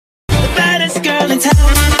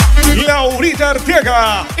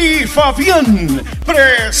Arteaga y Fabián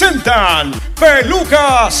presentan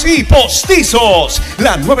Pelucas y Postizos,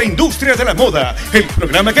 la nueva industria de la moda, el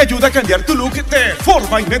programa que ayuda a cambiar tu look de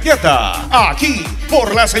forma inmediata. Aquí,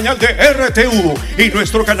 por la señal de RTU y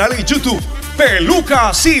nuestro canal en YouTube,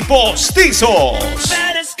 Pelucas y Postizos.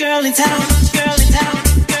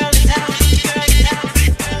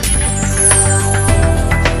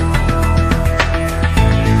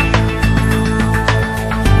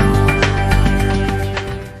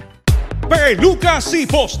 Pelucas y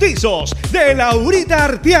Postizos de Laurita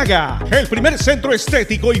Arteaga, el primer centro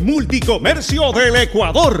estético y multicomercio del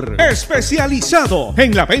Ecuador, especializado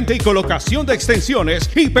en la venta y colocación de extensiones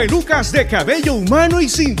y pelucas de cabello humano y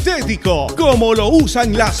sintético, como lo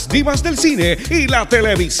usan las divas del cine y la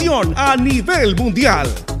televisión a nivel mundial.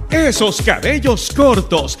 Esos cabellos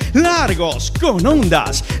cortos, largos, con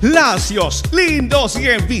ondas, lacios, lindos y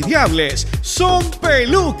envidiables, son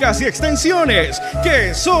pelucas y extensiones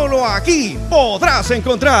que solo aquí podrás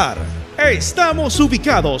encontrar. Estamos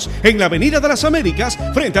ubicados en la Avenida de las Américas,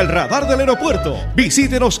 frente al radar del aeropuerto.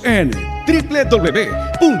 Visítenos en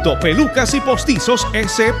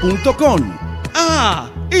www.pelucasypostizos.com.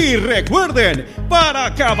 ¡Ah! Y recuerden,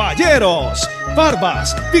 para caballeros,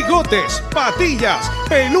 barbas, bigotes, patillas,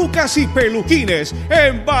 pelucas y peluquines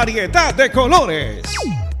en variedad de colores.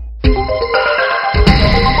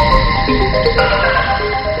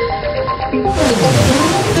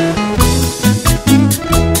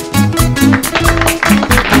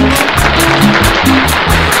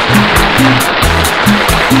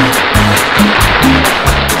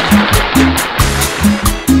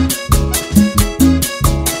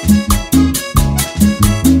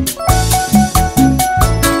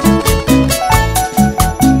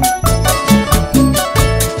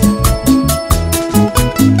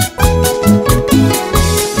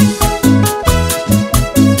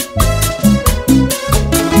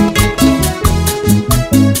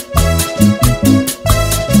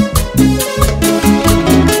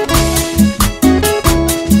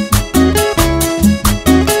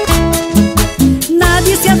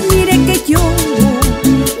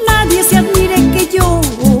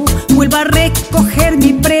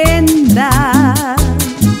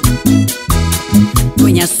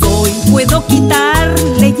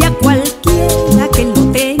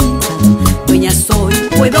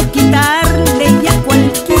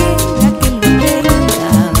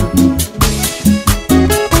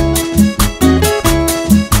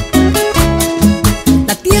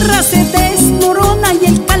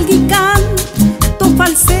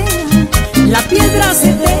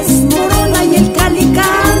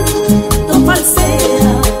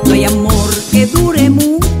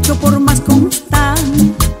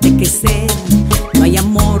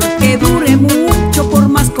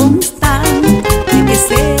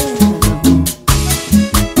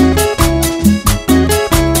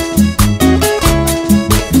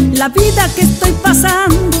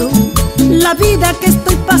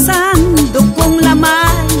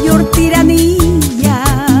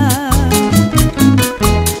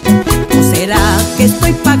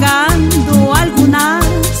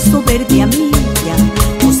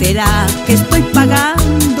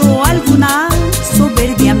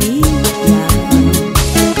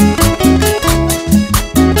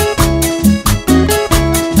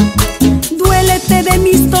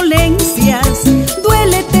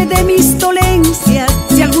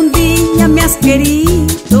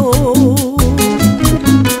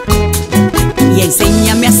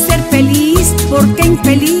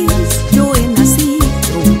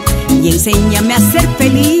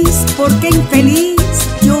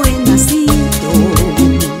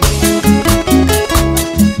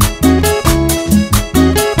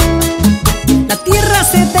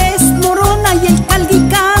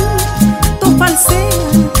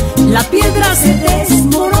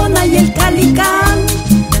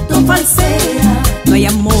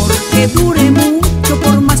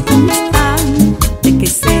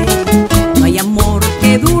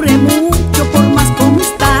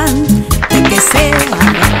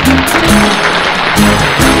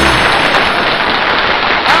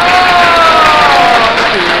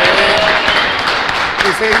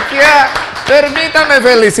 Permítame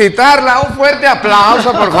felicitarla, un fuerte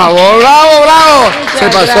aplauso, por favor. ¡Bravo, bravo! Se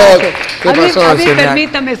pasó. ¿Qué pasó? A mí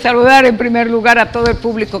permítame saludar en primer lugar a todo el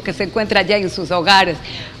público que se encuentra allá en sus hogares.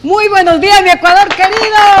 Muy buenos días, mi Ecuador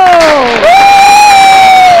querido.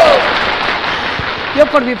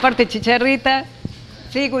 Yo por mi parte, Chicharrita,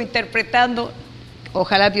 sigo interpretando.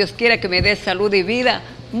 Ojalá Dios quiera que me dé salud y vida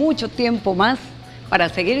mucho tiempo más para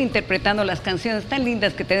seguir interpretando las canciones tan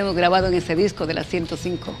lindas que tenemos grabado en ese disco de las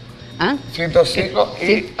 105 ¿Ah? 105 y...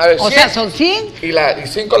 Sí. A ver, o 100, sea, son 100. Y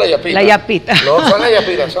 5 la yapita. La yapita. No, son la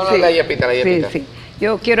yapita, son Sí. la yapita. Sí, sí.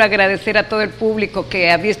 Yo quiero agradecer a todo el público que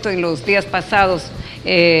ha visto en los días pasados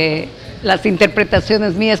las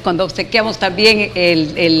interpretaciones mías cuando obsequiamos también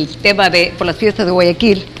el tema por las fiestas de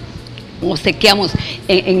Guayaquil. Obsequiamos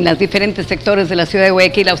en los diferentes sectores de la ciudad de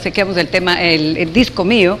Guayaquil, obsequiamos el tema, el disco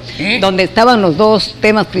mío, donde estaban los dos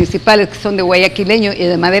temas principales que son de guayaquileño y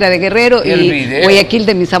de Madera de Guerrero y Guayaquil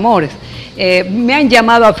de mis amores. Me han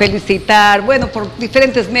llamado a felicitar, bueno, por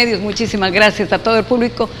diferentes medios, muchísimas gracias a todo el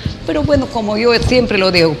público, pero bueno, como yo siempre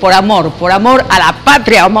lo digo, por amor a la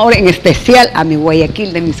patria, amor en especial a mi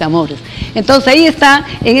Guayaquil de mis amores. Entonces ahí está,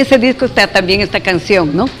 en ese disco está también esta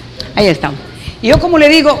canción, ¿no? Ahí estamos. Y yo como le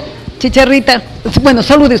digo, Chicharrita, bueno,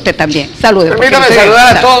 salude usted también, salude. Permítame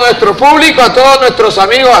saludar a todo nuestro público, a todos nuestros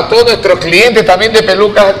amigos, a todos nuestros clientes también de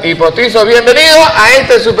Pelucas y Postizos. Bienvenidos a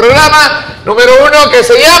este su programa número 1 que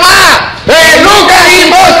se llama Pelucas y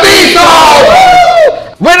Postizos.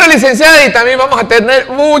 Bueno, licenciada, y también vamos a tener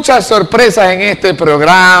muchas sorpresas en este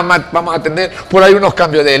programa, vamos a tener por ahí unos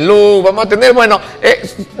cambios de look, vamos a tener, bueno,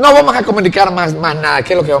 no vamos a comunicar más nada,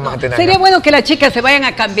 ¿qué es lo que vamos a tener? Sería bueno que las chicas se vayan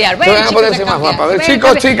a cambiar, vayan a ponerse más guapas. A ver,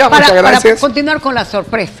 chicos, chicas, muchas gracias. Para continuar con la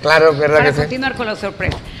sorpresa. Claro, verdad que sí. Para continuar con la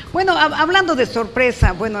sorpresa. Bueno, hablando de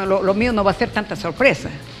sorpresa, bueno, lo mío no va a ser tanta sorpresa.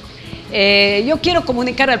 Yo quiero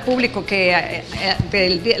comunicar al público que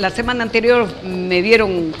la semana anterior me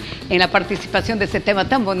vieron en la participación de ese tema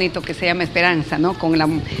tan bonito que se llama Esperanza, ¿no?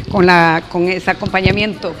 Con ese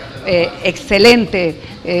acompañamiento excelente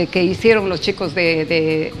que hicieron los chicos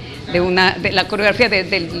de la coreografía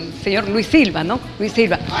del señor Luis Silva, ¿no?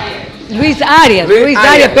 Luis Arias,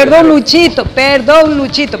 perdón Luchito,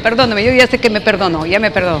 perdóname, yo ya sé que me perdonó, ya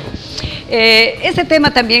me perdonó. Ese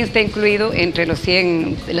tema también está incluido entre las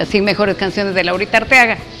 100 mejores canciones de Laurita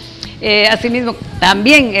Arteaga. Asimismo,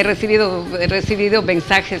 también he recibido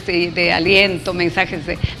mensajes de aliento, mensajes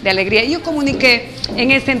de alegría. Yo comuniqué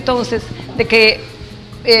en ese entonces de que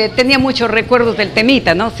tenía muchos recuerdos del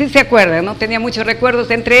temita, ¿no? Sí se acuerdan, ¿no? Tenía muchos recuerdos,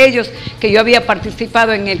 entre ellos que yo había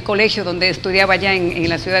participado en el colegio donde estudiaba allá en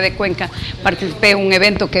la ciudad de Cuenca, participé en un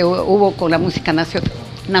evento que hubo con la música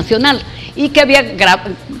nacional y que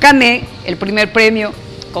gané el primer premio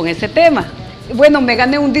con ese tema. Bueno, me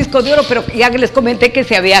gané un disco de oro, pero ya les comenté que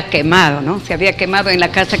se había quemado, ¿no? Se había quemado en la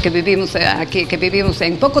casa que vivimos aquí,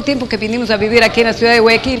 en poco tiempo que vinimos a vivir aquí en la ciudad de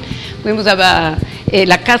Guayaquil,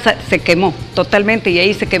 la casa se quemó totalmente y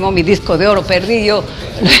ahí se quemó mi disco de oro, perdí yo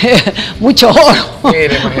mucho oro.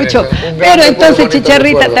 Mucho. Pero entonces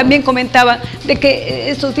Chicharrita también comentaba de que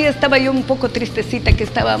esos días estaba yo un poco tristecita, que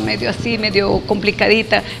estaba medio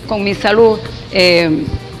complicadita con mi salud.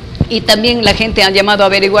 Y también la gente ha llamado a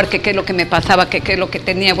averiguar qué es lo que me pasaba, qué es lo que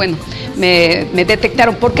tenía. Bueno, me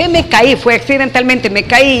detectaron. ¿Por qué me caí? Fue accidentalmente, me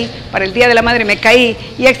caí, para el Día de la Madre me caí,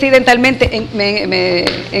 y accidentalmente me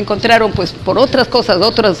encontraron, pues, por otras cosas,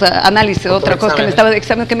 otros análisis, otra cosa que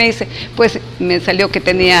examen que me hice, pues me salió que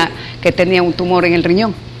tenía un tumor en el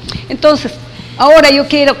riñón. Entonces, ahora yo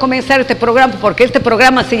quiero comenzar este programa, porque este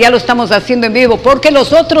programa sí ya lo estamos haciendo en vivo, porque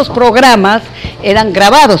los otros programas eran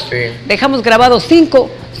grabados. Sí. Dejamos grabados cinco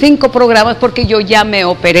programas porque yo ya me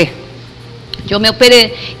operé. Yo me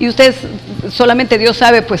operé y ustedes, solamente Dios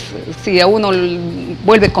sabe, pues, si a uno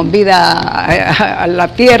vuelve con vida a la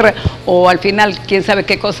tierra o al final, quién sabe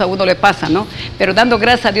qué cosa a uno le pasa, ¿no? Pero dando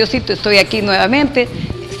gracias a Diosito, estoy aquí nuevamente.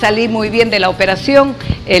 Salí muy bien de la operación,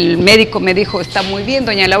 el médico me dijo, está muy bien,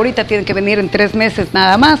 doña Laurita, tiene que venir en 3 meses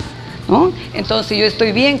nada más, ¿no? Entonces yo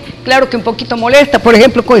estoy bien, claro que un poquito molesta, por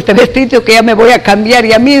ejemplo, con este vestido que ya me voy a cambiar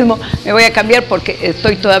ya mismo, me voy a cambiar porque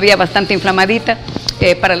estoy todavía bastante inflamadita.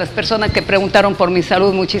 Para las personas que preguntaron por mi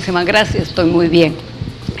salud, muchísimas gracias, estoy muy bien.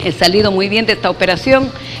 He salido muy bien de esta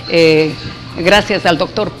operación, gracias al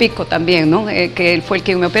doctor Pico también, ¿no? Que él fue el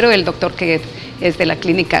que me operó, el doctor que es de la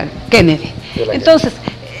clínica Kennedy. Entonces,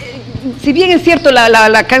 si bien es cierto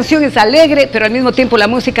la canción es alegre, pero al mismo tiempo la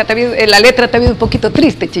música también, la letra también es un poquito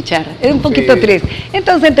triste, Chicharra, es un poquito triste.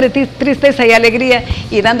 Entonces, entre tristeza y alegría,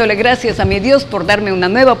 y dándole gracias a mi Dios por darme una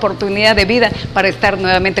nueva oportunidad de vida para estar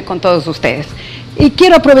nuevamente con todos ustedes. Y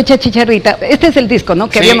quiero aprovechar, Chicharrita, este es el disco, ¿no?,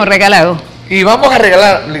 que habíamos regalado. Y vamos a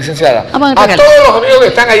regalar, licenciada, a todos los amigos que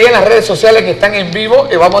están ahí en las redes sociales, que están en vivo,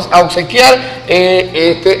 vamos a obsequiar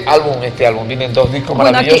este álbum. Vienen 2 discos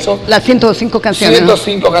maravillosos. Las 105 canciones.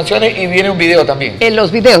 105 canciones y viene un video también. En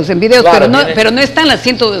videos, claro, pero no están los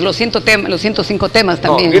 105 temas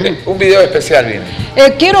también. No, viene un video especial.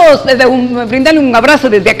 Quiero brindarle un abrazo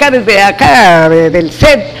desde acá del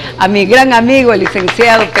set, a mi gran amigo, el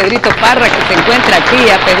licenciado Pedrito Parra, que se encuentra aquí.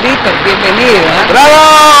 A Pedrito, bienvenido.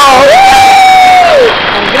 ¡Bravo!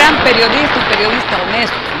 Un gran periodista, un periodista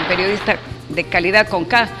honesto, un periodista de calidad con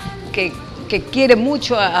K, que quiere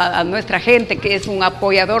mucho a nuestra gente, que es un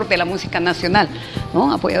apoyador de la música nacional,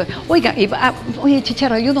 ¿no? Apoyador. Oiga, oye,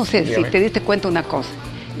 Chicharra, yo no sé si te diste cuenta una cosa.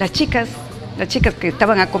 Las chicas que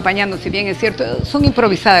estaban acompañando, si bien es cierto, son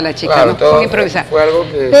improvisadas las chicas, claro, ¿no? Son improvisadas. Fue algo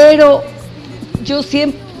que... Pero yo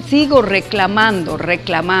siempre sigo reclamando,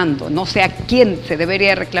 no sé a quién se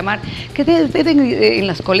debería reclamar, que deben en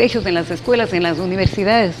los colegios, en las escuelas, en las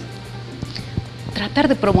universidades, tratar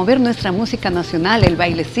de promover nuestra música nacional, el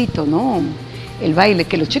bailecito, ¿no? El baile,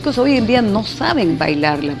 que los chicos hoy en día no saben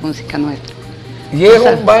bailar la música nuestra. Y es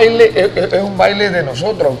un baile de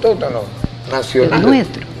nosotros, autóctono, nacional.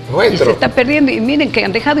 Nuestro. Y se está perdiendo, y miren que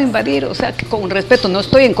han dejado invadir, o sea, que con respeto, no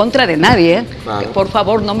estoy en contra de nadie, ¿eh? Vale. Que por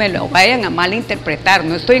favor no me lo vayan a malinterpretar,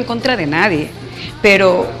 no estoy en contra de nadie,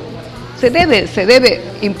 pero se debe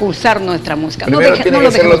impulsar nuestra música. Primero tiene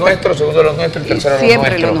que ser lo nuestro, segundo lo nuestro y tercero lo nuestro.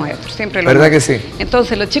 Siempre lo nuestro, siempre lo nuestro. ¿Verdad que sí?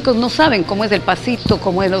 Entonces los chicos no saben cómo es el pasito,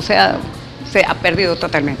 cómo es, o sea, se ha perdido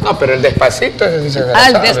totalmente. No, pero el despacito, ese sí se lo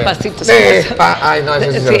sabe. El despacito. Ay, no,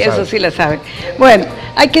 ese sí se lo sabe. Eso sí lo sabe. Bueno,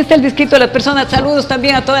 aquí está el disquito de las personas. Saludos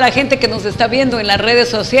también a toda la gente que nos está viendo en las redes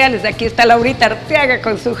sociales. Aquí está Laurita Arteaga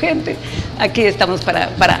con su gente. Aquí estamos para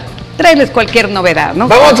traerles cualquier novedad, ¿no?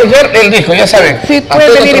 Vamos a chequear el disco, ya saben. Sí,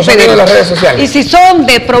 pueden venir y pedirlo. Las redes sociales. Y si son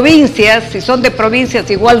de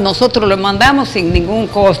provincias, igual nosotros lo mandamos sin ningún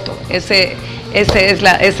costo. Esa es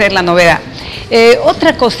la novedad.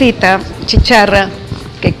 Otra cosita, Chicharra,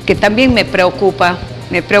 que también me preocupa,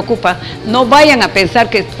 no vayan a pensar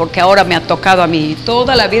que porque ahora me ha tocado a mí.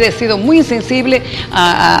 Toda la vida he sido muy sensible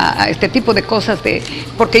a este tipo de cosas,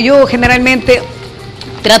 porque yo generalmente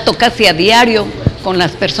trato casi a diario con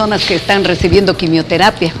las personas que están recibiendo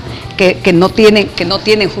quimioterapia, que no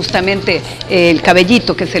tienen justamente el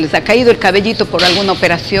cabellito, que se les ha caído el cabellito por alguna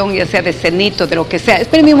operación, ya sea de cenito, de lo que sea.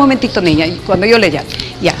 Espérenme un momentito, niña, cuando yo le llame.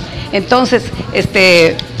 Ya. Entonces,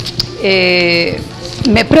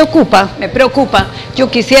 me preocupa, yo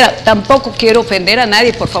tampoco quiero ofender a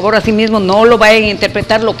nadie, por favor, así mismo no lo vayan a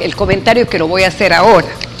interpretar el comentario que lo voy a hacer ahora.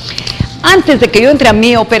 Antes de que yo entre a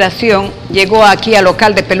mi operación, llegó aquí al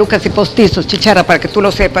local de Pelucas y Postizos, Chicharra, para que tú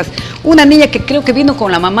lo sepas, una niña que creo que vino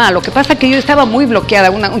con la mamá. Lo que pasa es que yo estaba muy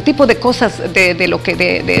bloqueada, un tipo de cosas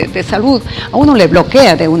de salud, a uno le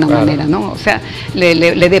bloquea de una manera, ¿no? O sea,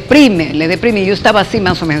 le deprime, y yo estaba así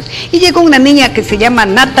más o menos. Y llegó una niña que se llama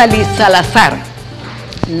Natalie Salazar,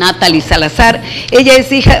 ella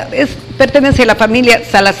pertenece a la familia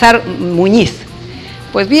Salazar Muñiz.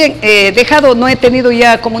 Pues bien, no he tenido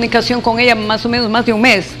ya comunicación con ella más o menos más de un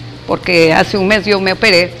mes, porque hace un mes yo me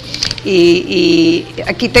operé, y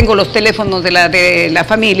aquí tengo los teléfonos de la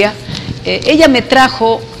familia. Ella me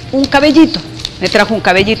trajo un cabellito,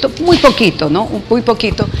 muy poquito, ¿no? Muy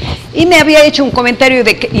poquito, y me había hecho un comentario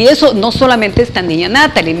y eso no solamente esta niña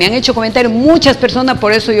Natalie, me han hecho comentarios muchas personas,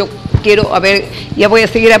 por eso yo quiero, ya voy a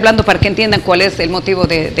seguir hablando para que entiendan cuál es el motivo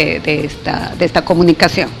de esta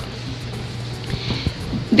comunicación.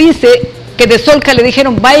 Dice que de Solca le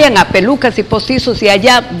dijeron, vayan a Pelucas y Postizos y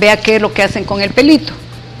allá vea qué es lo que hacen con el pelito,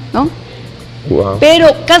 ¿no? Wow.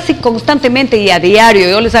 Pero casi constantemente y a diario,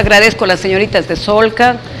 yo les agradezco a las señoritas de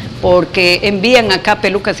Solca, porque envían acá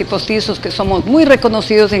Pelucas y Postizos, que somos muy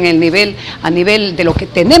reconocidos en a nivel de lo que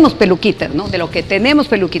tenemos peluquitas, ¿no?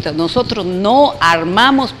 Nosotros no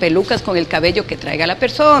armamos pelucas con el cabello que traiga la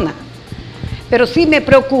persona. Pero sí me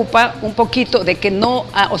preocupa un poquito de que no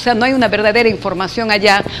hay una verdadera información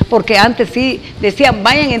allá, porque antes sí decían,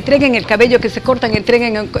 vayan, entreguen el cabello que se cortan,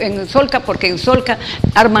 entreguen en Solca, porque en Solca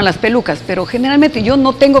arman las pelucas. Pero generalmente yo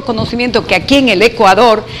no tengo conocimiento que aquí en el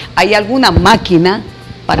Ecuador hay alguna máquina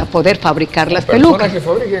para poder fabricar las pelucas. ¿Personas que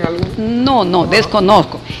fabriquen algún? No,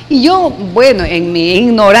 desconozco. Y yo, bueno, en mi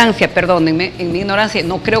ignorancia,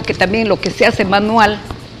 no creo que también lo que se hace manual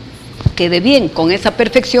quede bien, con esa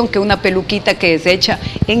perfección que una peluquita que es hecha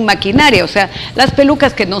en maquinaria. O sea, las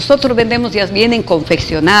pelucas que nosotros vendemos ya vienen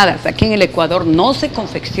confeccionadas. Aquí en el Ecuador no se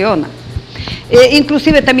confecciona.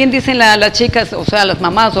 Inclusive también dicen las chicas, o sea, las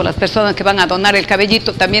mamás o las personas que van a donar el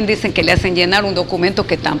cabellito, también dicen que le hacen llenar un documento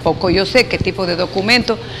que tampoco yo sé qué tipo de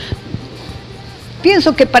documento.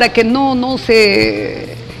 Pienso que para que no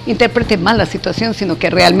se interprete mal la situación, sino que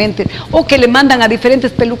realmente, o que le mandan a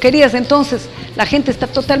diferentes peluquerías, entonces la gente está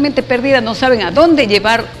totalmente perdida, no saben a dónde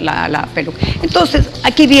llevar la peluca. Entonces,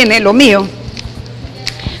 aquí viene lo mío.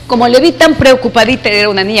 Como le vi tan preocupadita, era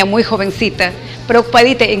una niña muy jovencita,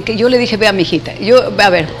 preocupadita en que yo le dije, vea, mijita, a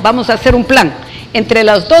ver, vamos a hacer un plan. Entre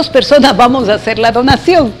las dos personas vamos a hacer la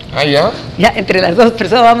donación. Ah, ¿ya? Ya, entre las dos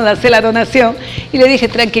personas vamos a hacer la donación. Y le dije,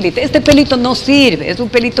 tranquilita, este pelito no sirve, es un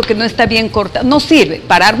pelito que no está bien cortado, no sirve.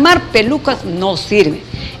 Para armar pelucas no sirve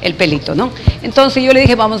el pelito, ¿no? Entonces yo le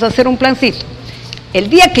dije, vamos a hacer un plancito. El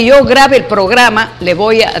día que yo grabe el programa, le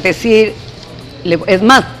voy a decir... Es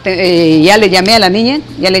más, ya le llamé a la niña,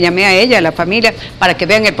 ya le llamé a ella, a la familia, para que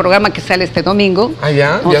vean el programa que sale este domingo. Ah,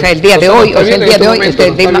 ya. O sea, el día de hoy, o sea, el día de hoy,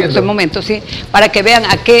 este momento, sí, para que vean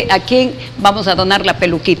a quién vamos a donar la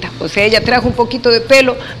peluquita. O sea, ella trajo un poquito de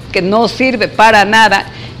pelo que no sirve para nada.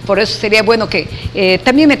 Por eso sería bueno que,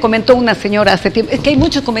 también me comentó una señora hace tiempo, es que hay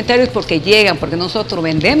muchos comentarios porque llegan, porque nosotros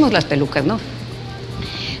vendemos las pelucas, ¿no?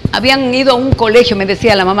 Habían ido a un colegio, me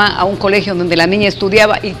decía la mamá, a un colegio donde la niña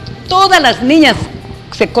estudiaba y todas las niñas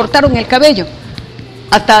se cortaron el cabello,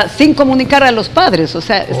 hasta sin comunicar a los padres, o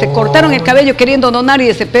sea, se cortaron el cabello queriendo donar y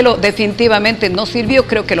ese pelo definitivamente no sirvió,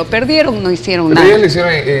 creo que lo perdieron, no hicieron nada. Pero ellos lo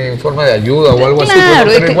hicieron en forma de ayuda o algo así,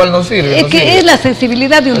 pero igual no sirve. Es que es la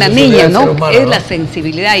sensibilidad de una niña, ¿no? Es la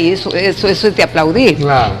sensibilidad y eso es de aplaudir.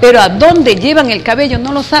 Claro. Pero a dónde llevan el cabello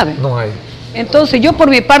no lo saben. No hay. Entonces yo por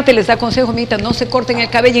mi parte les aconsejo, amiguita, no se corten el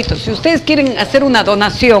cabellito. Si ustedes quieren hacer una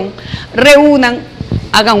donación, reúnan,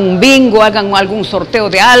 hagan un bingo, hagan algún sorteo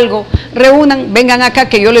de algo, reúnan, vengan acá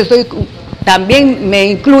que yo les doy, también me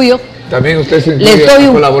incluyo. También ustedes les doy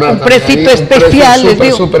un precito especial, les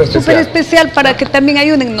digo, súper especial para que también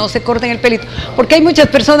ayuden, no se corten el pelito. Porque hay muchas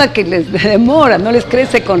personas que les demora, no les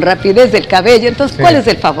crece con rapidez el cabello, entonces ¿cuál es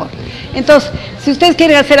el favor? Entonces, si ustedes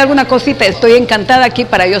quieren hacer alguna cosita, estoy encantada aquí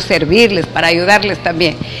para yo servirles, para ayudarles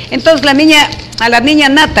también. Entonces, a la niña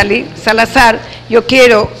Natalie Salazar, yo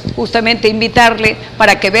quiero justamente invitarle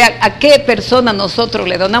para que vean a qué persona nosotros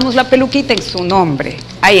le donamos la peluquita en su nombre.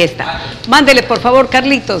 Ahí está. Mándele, por favor,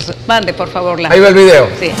 Carlitos, mande, por favor. Ahí va el video.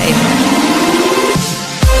 Sí, ahí va.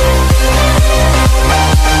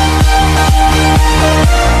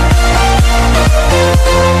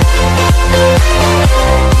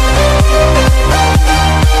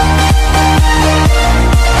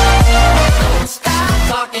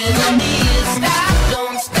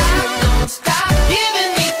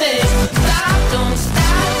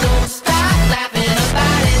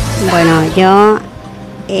 Bueno, yo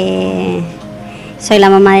soy la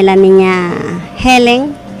mamá de la niña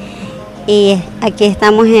Helen y aquí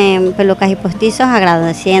estamos en Pelucas y Postizos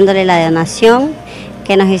agradeciéndole la donación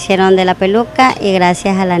que nos hicieron de la peluca y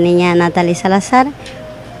gracias a la niña Natalie Salazar,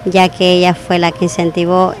 ya que ella fue la que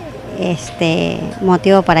incentivó este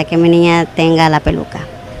motivo para que mi niña tenga la peluca.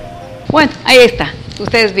 Bueno, ahí está.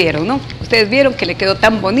 Ustedes vieron, ¿no? Ustedes vieron que le quedó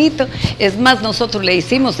tan bonito. Es más, nosotros le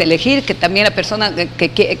hicimos elegir que también la persona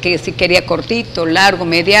que si quería cortito, largo,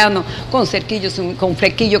 mediano, con cerquillos, con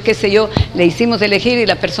flequillo, qué sé yo, le hicimos elegir y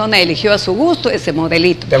la persona eligió a su gusto ese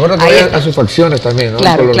modelito. De acuerdo también a sus facciones también, ¿no?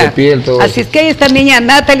 Claro, color de piel, todo. Así es que esta niña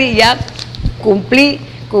Natalie ya cumplí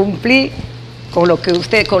con lo que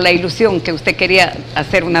usted, con la ilusión que usted quería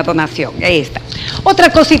hacer una donación. Ahí está. Otra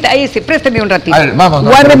cosita, ahí sí, présteme un ratito. A ver, vamos.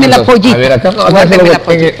 Guárdeme la pollita. A ver, acá no, guárdeme la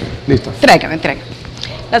pollita. Listo. Tráigame.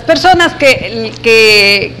 Las personas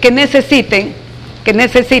que necesiten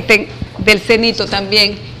del cenito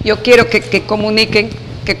también, yo quiero que comuniquen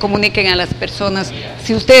a las personas,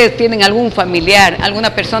 si ustedes tienen algún familiar,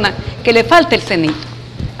 alguna persona que le falte el cenito.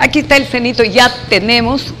 Aquí está el cenito, ya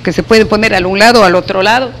tenemos, que se puede poner al un lado o al otro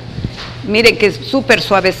lado. Miren que es súper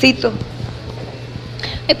suavecito.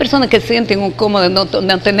 Hay personas que se sienten incómodas de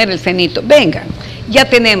no tener el cenito. Vengan, ya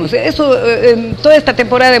tenemos. Eso toda esta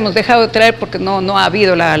temporada hemos dejado de traer porque no ha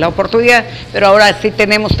habido la oportunidad, pero ahora sí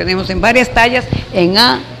tenemos en varias tallas, en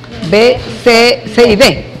A, B, C y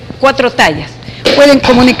D. 4 tallas. Pueden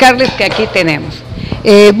comunicarles que aquí tenemos.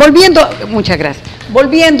 Muchas gracias.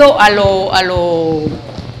 Volviendo a lo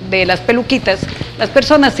de las peluquitas, las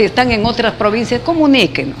personas si están en otras provincias,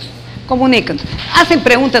 comuníquenos. Hacen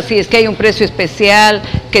preguntas si es que hay un precio especial,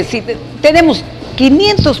 que si tenemos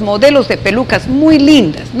 500 modelos de pelucas muy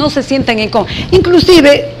lindas, no se sientan incómodos.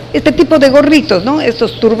 Inclusive este tipo de gorritos, ¿no?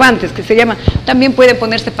 Estos turbantes que se llaman, también pueden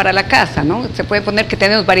ponerse para la casa, ¿no? Se puede poner que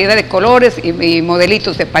tenemos variedad de colores y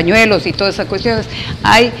modelitos de pañuelos y todas esas cuestiones.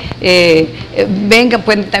 Vengan,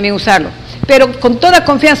 pueden también usarlo. Pero con toda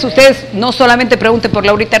confianza ustedes no solamente pregunten por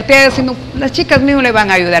Laurita Arteaga, sino las chicas mismas le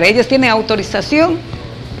van a ayudar. Ellas tienen autorización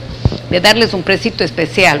darles un precito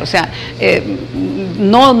especial. O sea,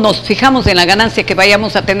 no nos fijamos en la ganancia que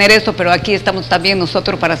vayamos a tener esto, pero aquí estamos también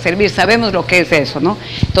nosotros para servir, sabemos lo que es eso, ¿no?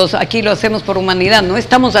 Entonces aquí lo hacemos por humanidad, no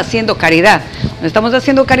estamos haciendo caridad, no estamos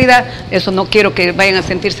haciendo caridad, eso no quiero que vayan a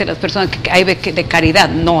sentirse las personas que hay de caridad,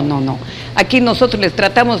 no, no, no. Aquí nosotros les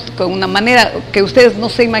tratamos con una manera que ustedes no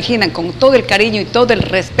se imaginan, con todo el cariño y todo el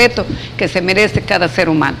respeto que se merece cada ser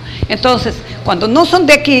humano. Entonces, cuando no son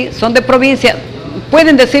de aquí, son de provincia,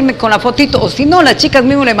 pueden decirme con la fotito, o si no, las chicas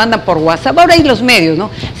mismo le mandan por WhatsApp. Ahora hay los medios, ¿no?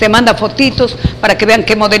 Se manda fotitos para que vean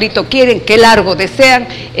qué modelito quieren, qué largo desean,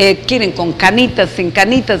 quieren con canitas, sin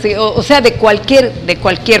canitas, o sea, de cualquier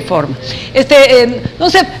forma. No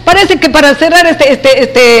sé, parece que para cerrar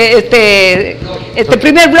este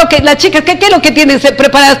primer bloque, las chicas, ¿qué es lo que tienen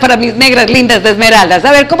preparadas para mis negras lindas de esmeraldas?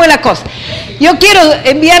 A ver, ¿cómo es la cosa? Yo quiero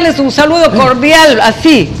enviarles un saludo cordial,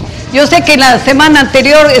 así. Yo sé que la semana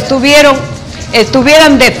anterior estuvieron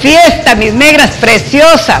de fiesta, mis negras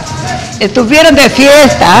preciosas. Estuvieron de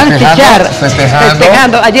fiesta,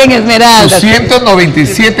 festejando allí en Esmeralda.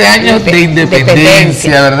 197 años de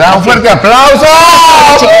independencia, ¿verdad? Un fuerte aplauso.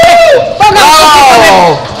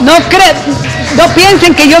 No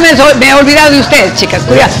piensen que yo me he olvidado de ustedes, chicas.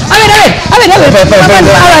 Cuidado. A ver. Haga algo.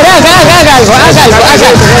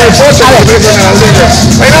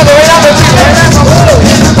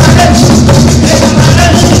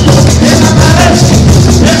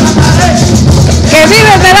 ¡Que vive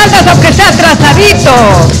Esmeraldas aunque sea atrasadito!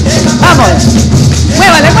 ¡Vamos!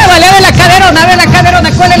 Muévale, a ver la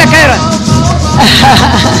caderona, ¿cuál es la caderona?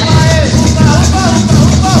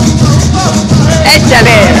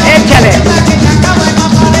 Échale.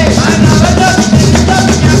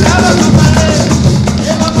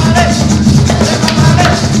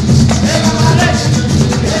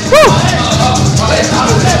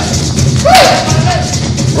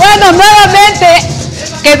 Bueno, nuevamente,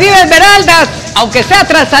 que vive Esmeraldas, aunque sea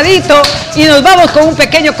atrasadito, y nos vamos con un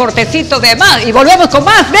pequeño cortecito de más, y volvemos con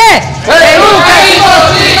más de Pelucas y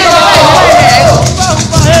Postizos.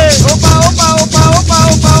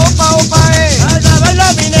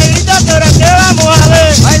 Baila mi negrita, que ahora que vamos a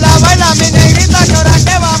ver. Baila mi negrita, que ahora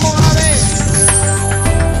que vamos a ver.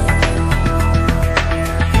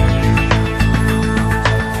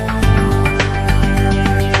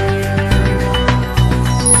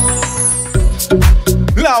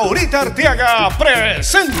 Laurita Arteaga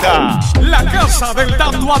presenta La Casa del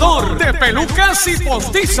Tatuador de Pelucas y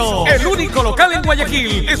Postizos, el único local en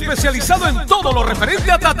Guayaquil especializado en todo lo referente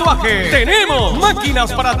a tatuaje. Tenemos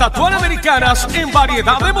máquinas para tatuar americanas en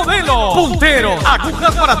variedad de modelos, punteros,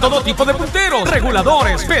 agujas para todo tipo de punteros,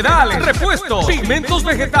 reguladores, pedales, repuestos, pigmentos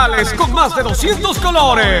vegetales con más de 200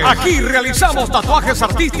 colores. Aquí realizamos tatuajes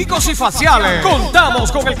artísticos y faciales.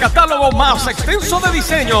 Contamos con el catálogo más extenso de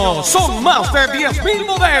diseños. Son más de 10.000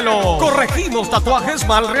 modelos. Corregimos tatuajes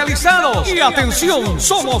mal realizados. Y atención,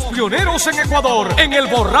 somos pioneros en Ecuador en el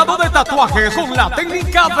borrado de tatuajes con la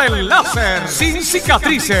técnica del láser sin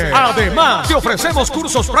cicatrices. Además, te ofrecemos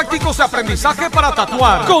cursos prácticos de aprendizaje para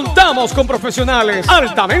tatuar. Contamos con profesionales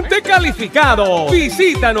altamente calificados.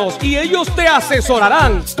 Visítanos y ellos te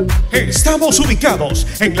asesorarán. Estamos ubicados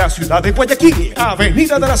en la ciudad de Guayaquil,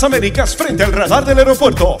 Avenida de las Américas, frente al radar del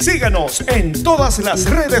aeropuerto. Síganos en todas las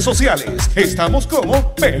redes sociales. Estamos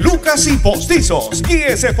como Pelucas y Postizos.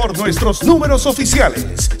 Guíese por nuestros números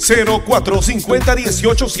oficiales 0450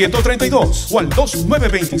 18 132 o al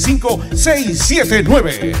 2925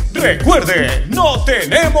 679. Recuerde, no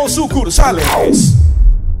tenemos sucursales.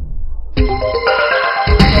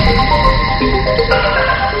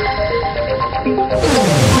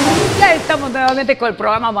 Ya estamos nuevamente con el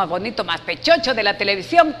programa más bonito, más pechocho de la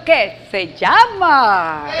televisión, que se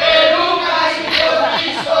llama Pelucas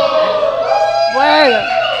y Postizos. Bueno,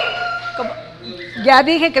 ya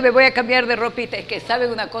dije que me voy a cambiar de ropita. Es que saben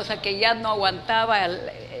una cosa, que ya no aguantaba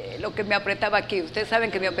lo que me apretaba aquí. Ustedes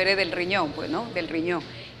saben que me operé del riñón, pues, ¿no? Del riñón.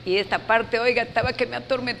 Y esta parte, oiga, estaba que me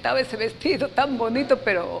atormentaba ese vestido tan bonito,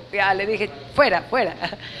 pero ya le dije, fuera.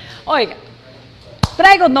 Oiga,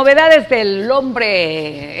 traigo novedades del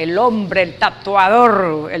hombre, el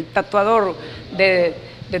tatuador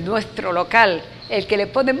de nuestro local, el que le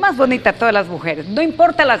pone más bonita a todas las mujeres. No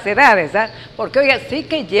importa las edades, ¿ah? Porque, oiga, sí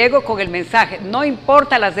que llego con el mensaje, no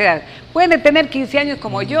importa las edades. Pueden tener 15 años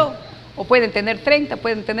como yo, o pueden tener 30,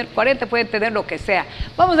 pueden tener 40, pueden tener lo que sea.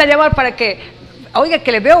 Vamos a llamar para que, oiga,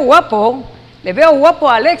 que le veo guapo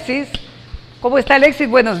a Alexis. ¿Cómo está, Alexis?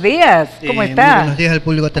 Buenos días. ¿Cómo está? Muy buenos días al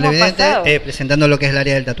público televidente, presentando lo que es el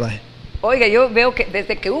área del tatuaje. Oiga, yo veo que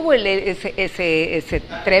desde que hubo ese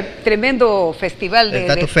tremendo festival el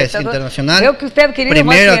Tattoo Fest internacional, veo que usted ha adquirido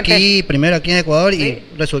más clientela. Primero aquí en Ecuador, ¿sí? Y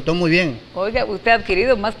resultó muy bien. Oiga, usted ha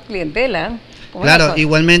adquirido más clientela. Claro,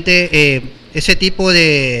 igualmente ese tipo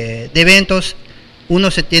de eventos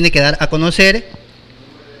uno se tiene que dar a conocer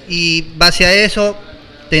y base a eso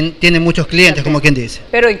tiene muchos clientes, como quien dice.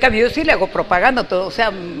 Pero en cambio yo sí le hago propaganda, todo, o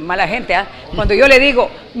sea, mala gente, ¿ah? Cuando yo le digo,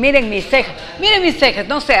 miren mis cejas,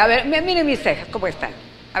 no sé, a ver, miren mis cejas, ¿cómo están?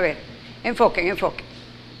 A ver, enfoquen.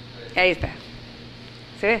 Ahí está.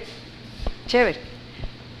 ¿Se ve? Chévere.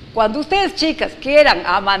 Cuando ustedes, chicas, quieran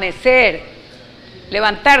amanecer,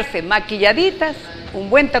 levantarse maquilladitas, un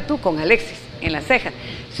buen tatú con Alexis en las cejas.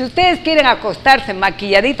 Si ustedes quieren acostarse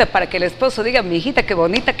maquilladitas para que el esposo diga, mi hijita, qué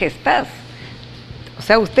bonita que estás. O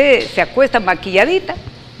sea, usted se acuesta maquilladita,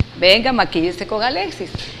 venga, maquíllese con Alexis.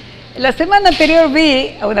 La semana anterior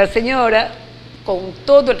vi a una señora, con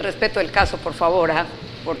todo el respeto del caso, por favor, ¿ah?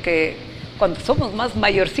 Porque cuando somos más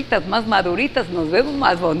mayorcitas, más maduritas, nos vemos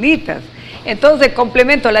más bonitas. Entonces,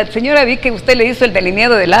 complemento, la señora vi que usted le hizo el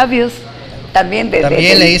delineado de labios. También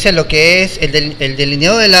le hice lo que es el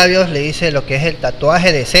delineado de labios, le hice lo que es el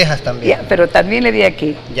tatuaje de cejas también. Ya, pero también le vi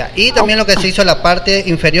aquí. Ya, y también lo que se hizo la parte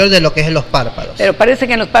inferior de lo que es los párpados. Pero parece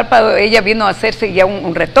que en los párpados ella vino a hacerse ya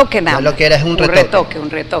un retoque nada más. Lo que era es un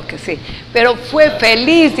retoque, sí. Pero fue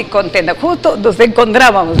feliz y contenta. Justo nos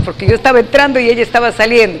encontrábamos, porque yo estaba entrando y ella estaba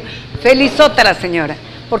saliendo. Felizota la señora.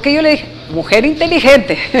 Porque yo le dije, mujer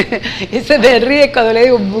inteligente. Y se me ríe cuando le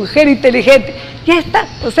digo, mujer inteligente. Ya está.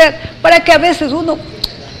 O sea, para que a veces uno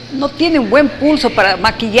no tiene un buen pulso para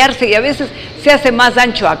maquillarse y a veces se hace más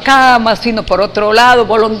ancho acá, más fino por otro lado,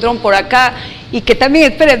 bolondrón por acá. Y que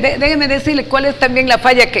también, espere, déjenme decirle cuál es también la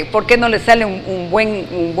falla, que por qué no le sale un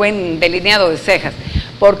buen delineado de cejas.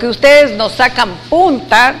 Porque ustedes no sacan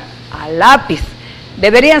punta a lápiz.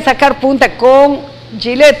 Deberían sacar punta con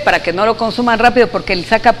Gillette para que no lo consuman rápido, porque el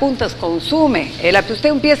sacapuntas consume. Usted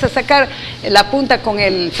empieza a sacar la punta con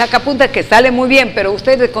el sacapuntas, que sale muy bien, pero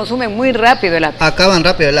ustedes consumen muy rápido el lápiz. Acaban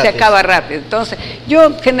rápido el lápiz. Se acaba rápido. Entonces, yo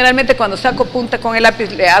generalmente cuando saco punta con el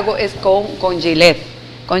lápiz le hago es con Gillette.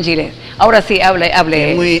 Con Gillette. Ahora sí,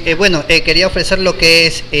 hable. Bueno, quería ofrecer lo que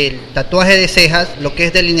es el tatuaje de cejas, lo que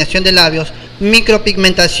es delineación de labios,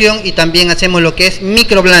 micropigmentación y también hacemos lo que es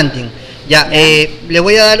microblending. Ya, le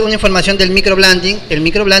voy a dar una información del microblending. El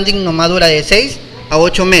microblending nomás dura de 6 a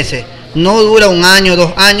 8 meses. No dura 1 año,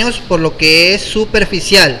 2 años, por lo que es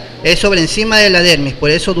superficial. Es sobre encima de la dermis,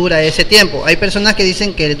 por eso dura ese tiempo. Hay personas que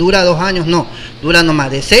dicen que dura 2 años, no. Dura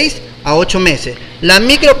nomás de 6 a 8 meses. La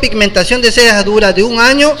micropigmentación de cejas dura de 1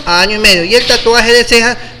 año a año y medio. Y el tatuaje de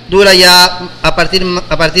cejas dura ya a partir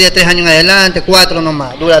de 3 años en adelante, 4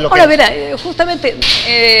 nomás. Dura lo Ahora, verá, justamente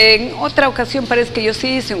en otra ocasión parece que yo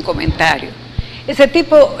sí hice un comentario. Ese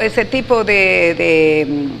tipo de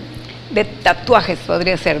tatuajes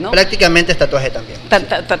podría ser, ¿no? Prácticamente es tatuaje también.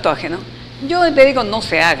 Tatuaje, ¿no? Yo le digo, no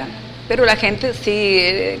se hagan. Pero la gente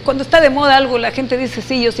sí, cuando está de moda algo, la gente dice,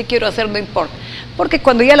 sí, yo sí quiero hacer, no importa. Porque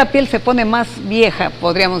cuando ya la piel se pone más vieja,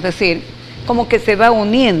 podríamos decir, como que se va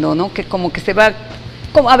uniendo, ¿no? Que como que se va...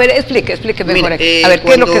 A ver, explique mejor aquí. A ver,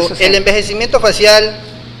 ¿qué es lo que sucede? El envejecimiento facial,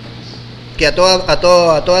 que a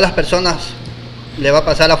todas las personas le va a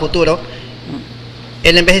pasar a futuro,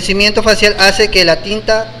 el envejecimiento facial hace que la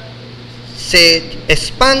tinta se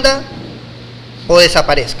expanda o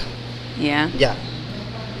desaparezca. Ya.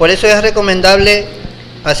 Por eso es recomendable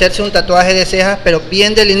hacerse un tatuaje de cejas, pero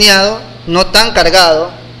bien delineado, no tan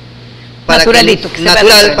cargado. Naturalito,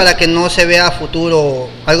 natural, para que no se vea a futuro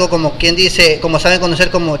algo como quien dice, como saben conocer,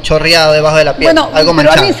 como chorreado debajo de la piel. Bueno, algo pero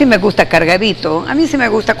manchado. a mí sí me gusta cargadito, a mí sí me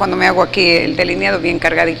gusta cuando me hago aquí el delineado bien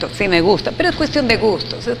cargadito, sí me gusta, pero es cuestión de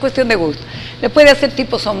gustos, Le puede hacer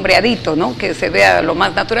tipo sombreadito, ¿no? Que se vea lo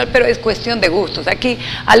más natural, pero es cuestión de gustos. Aquí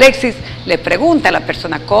Alexis le pregunta a la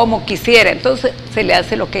persona cómo quisiera, entonces se le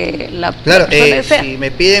hace lo que la persona desea. Si me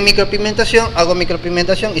piden micropigmentación, hago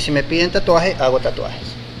micropigmentación, y si me piden tatuaje, hago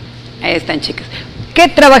tatuajes. Ahí están, chicas. ¿Qué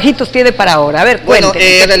trabajitos tiene para ahora? A ver, cuénteme. Bueno,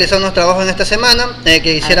 he realizado unos trabajos en esta semana que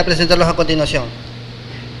quisiera presentarlos a continuación.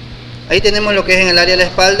 Ahí tenemos lo que es en el área de la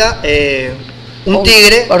espalda, un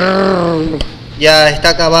tigre, ya está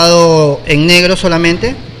acabado en negro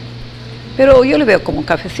solamente. Pero yo le veo como un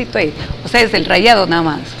cafecito ahí, o sea, es el rayado nada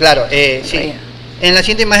más. Claro, sí. Rayado. En la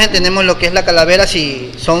siguiente imagen tenemos lo que es la calavera, si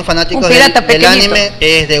son fanáticos del anime,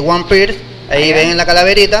 es de One Piece, ahí ven la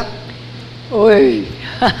calaverita. Uy.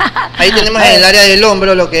 Ahí tenemos en el área del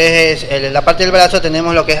hombro lo que es la parte del brazo,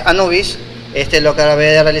 tenemos lo que es Anubis. Este es lo que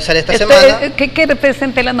acabé de realizar esta semana. ¿Qué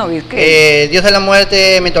representa el Anubis? Dios de la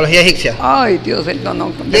muerte, mitología egipcia. Ay, Dios,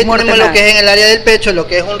 no. Y tenemos lo que es en el área del pecho, lo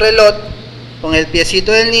que es un reloj con el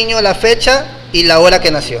piecito del niño, la fecha y la hora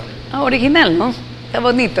que nació. Ah, original, ¿no? Está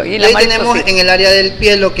bonito. Y ahí tenemos en el área del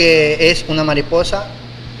pie lo que es una mariposa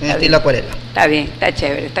en estilo acuarela. Está bien, está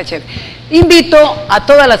chévere, está chévere. Invito a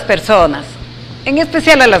todas las personas, en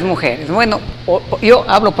especial a las mujeres. Bueno, yo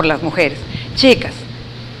hablo por las mujeres. Chicas,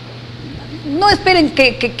 no esperen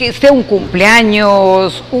que sea un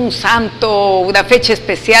cumpleaños, un santo, una fecha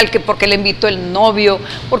especial, que porque le invitó el novio,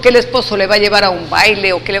 porque el esposo le va a llevar a un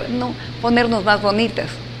baile, o que no, ponernos más bonitas.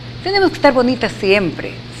 Tenemos que estar bonitas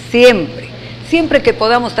siempre, siempre. Siempre que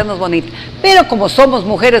podamos estarnos bonitas, pero como somos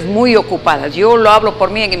mujeres muy ocupadas, yo lo hablo por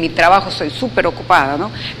mí, en mi trabajo soy súper ocupada, ¿no?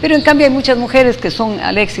 Pero en cambio hay muchas mujeres que son,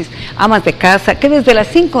 Alexis, amas de casa, que desde las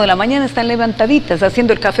 5 de la mañana están levantaditas,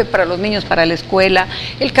 haciendo el café para los niños para la escuela,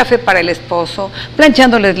 el café para el esposo,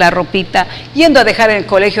 planchándoles la ropita, yendo a dejar en el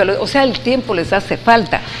colegio, o sea, el tiempo les hace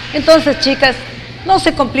falta. Entonces, chicas, no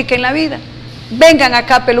se compliquen la vida, vengan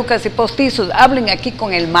acá, Pelucas y Postizos, hablen aquí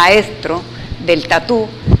con el maestro del tatú,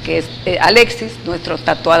 que es Alexis, nuestro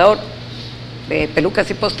tatuador de Pelucas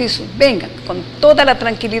y Postizos. Vengan con toda la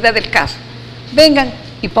tranquilidad del caso, vengan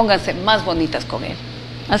y pónganse más bonitas con él.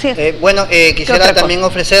 Así es. Bueno, quisiera también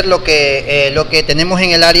ofrecer lo que tenemos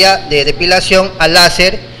en el área de depilación al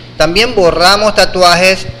láser. También borramos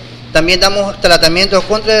tatuajes, también damos tratamientos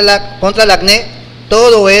contra el acné.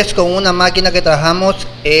 Todo es con una máquina que trabajamos,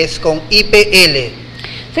 es con IPL.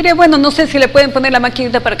 Sería bueno, no sé si le pueden poner la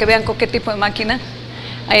maquinita para que vean con qué tipo de máquina.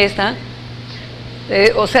 Ahí está.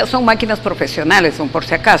 O sea, son máquinas profesionales, son por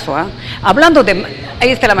si acaso. Hablando de... Ahí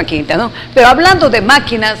está la maquinita, ¿no? Pero hablando de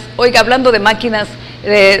máquinas, oiga, hablando de máquinas,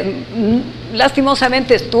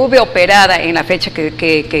 lastimosamente estuve operada en la fecha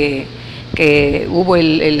que hubo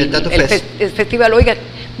el festival. Oiga,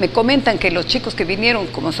 me comentan que los chicos que vinieron,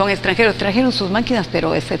 como son extranjeros, trajeron sus máquinas,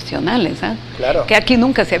 pero excepcionales, Claro. Que aquí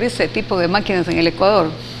nunca se ha visto ese tipo de máquinas en el Ecuador.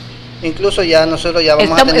 Incluso ya nosotros ya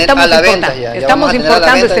vamos a tener a la venta. Estamos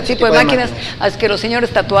importando este tipo de máquinas, así que los señores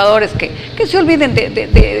tatuadores que se olviden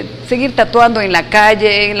de seguir tatuando en la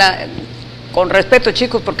calle, con respeto,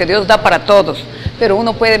 chicos, porque Dios da para todos, pero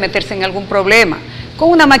uno puede meterse en algún problema. Con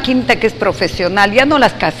una maquinita que es profesional, ya no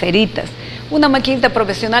las caseritas, una maquinita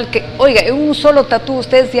profesional que, oiga, en un solo tatú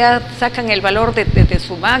ustedes ya sacan el valor de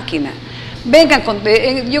su máquina. Vengan,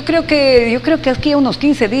 yo creo que aquí a unos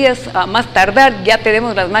 15 días, a más tardar, ya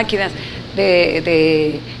tenemos las máquinas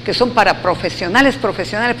que son para profesionales,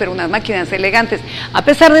 pero unas máquinas elegantes. A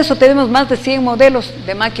pesar de eso, tenemos más de 100 modelos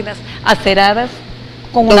de máquinas aceradas,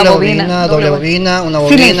 con una bobina, doble bobina, una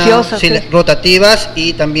bobina, rotativas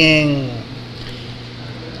y también...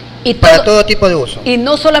 para todo tipo de uso. Y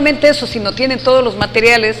no solamente eso, sino tienen todos los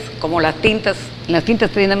materiales, como las tintas. En las tintas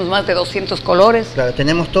tenemos más de 200 colores. Claro,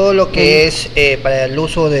 tenemos todo lo que es para el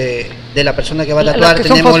uso de la persona que va a tatuar. Las que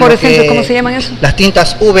son fosforescentes, ¿cómo se llaman eso? Las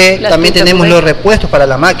tintas UV, también tenemos los repuestos para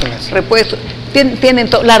las máquinas. Repuestos. Tienen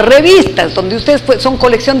las revistas, donde ustedes son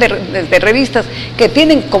colección de revistas que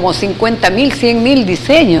tienen como 50.000, 100.000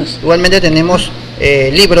 diseños. Igualmente tenemos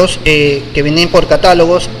libros que vienen por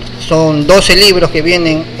catálogos. Son 12 libros que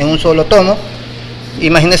vienen en un solo tomo.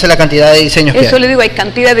 Imagínense la cantidad de diseños que hay. Eso le digo, hay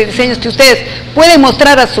cantidad de diseños que ustedes pueden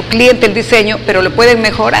mostrar a su cliente el diseño, pero le pueden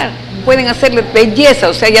mejorar, pueden hacerle belleza,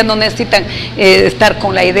 o sea, ya no necesitan estar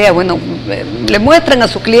con la idea, bueno, le muestran a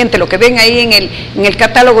su cliente lo que ven ahí en el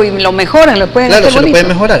catálogo y lo mejoran, lo pueden hacer bonito. Claro, se lo pueden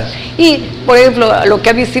mejorar. Y, por ejemplo, lo que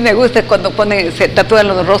a mí sí me gusta es cuando se tatúan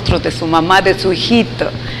los rostros de su mamá, de su hijito,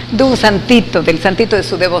 de un santito, del santito de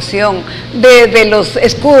su devoción, de los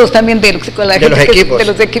escudos también de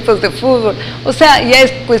los equipos de fútbol. O sea, ya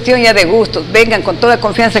es cuestión ya de gustos. Vengan con toda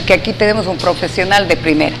confianza que aquí tenemos un profesional de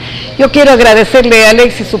primera. Yo quiero agradecerle a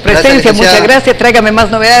Alexis su presencia, muchas gracias. Tráigame más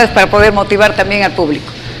novedades para poder motivar también al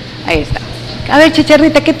público. Ahí está. A ver,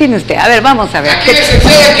 Chicharrita, ¿qué tiene usted? A ver, vamos a ver. Aquí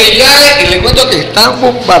que ya le cuento que están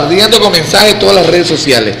bombardeando con mensajes todas las redes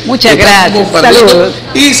sociales. Muchas gracias. Saludos.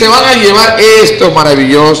 Y se van a llevar estos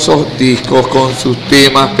maravillosos discos con sus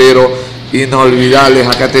temas, pero inolvidables.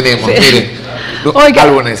 Acá tenemos, miren,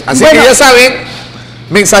 álbumes. Así que ya saben,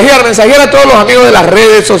 mensajear a todos los amigos de las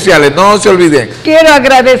redes sociales, no se olviden. Quiero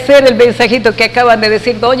agradecer el mensajito que acaban de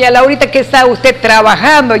decir, doña Laurita, que está usted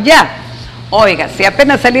trabajando ya. Oiga, si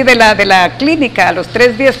apenas salí de la clínica, a los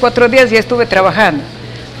 3 días, 4 días ya estuve trabajando.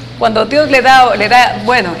 Cuando Dios le da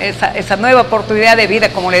bueno, esa nueva oportunidad de vida,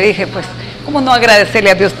 como le dije, pues, ¿cómo no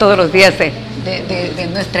agradecerle a Dios todos los días de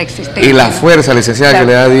nuestra existencia? Y la fuerza, licenciada, que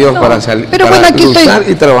le da Dios para salir, pero para aquí luchar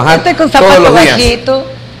y trabajar estoy con zapato bajito,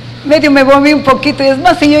 medio me moví un poquito, y es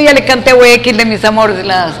más, si yo ya le canté a Huequín de mis amores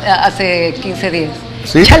hace 15 días.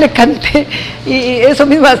 ¿Sí? Ya le canté, y eso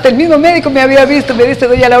mismo, hasta el mismo médico me había visto, me dice,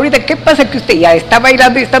 doña Laurita, ¿qué pasa que usted ya está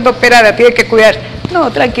bailando y estando operada, tiene que cuidar? No,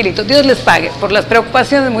 tranquilito, Dios les pague por las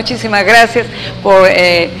preocupaciones, muchísimas gracias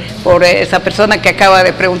por esa persona que acaba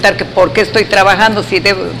de preguntar que por qué estoy trabajando si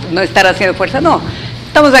debo no estar haciendo fuerza. No,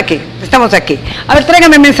 estamos aquí, estamos aquí. A ver,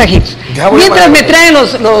 tráigame mensajitos. Mientras me traen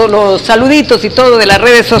los saluditos y todo de las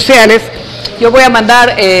redes sociales, yo voy a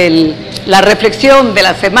mandar la reflexión de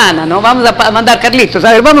la semana, ¿no? Vamos a mandar, Carlitos,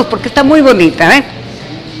 a ver, vamos, porque está muy bonita, ¿eh?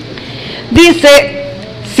 Dice...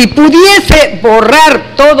 Si pudiese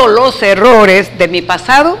borrar todos los errores de mi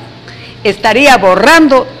pasado, estaría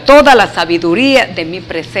borrando toda la sabiduría de mi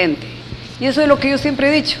presente. Y eso es lo que yo siempre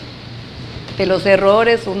he dicho. De los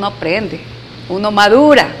errores uno aprende, uno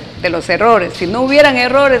madura de los errores. Si no hubieran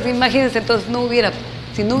errores, imagínense, entonces no hubiera...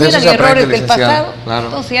 Si no hubieran errores del pasado, claro,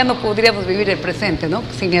 entonces ya no podríamos vivir el presente, ¿no?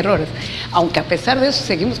 Sin errores. Aunque a pesar de eso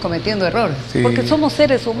seguimos cometiendo errores. Sí. Porque somos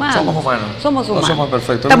seres humanos. Somos humanos. Somos humanos. No somos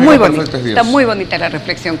perfectos. Está muy bonita. Está muy bonita la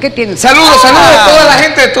reflexión. ¿Qué tienes? Saludos, saludos a toda la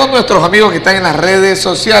gente, de todos nuestros amigos que están en las redes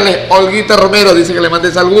sociales. Olguita Romero dice que le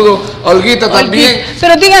mande saludos. Olguita también.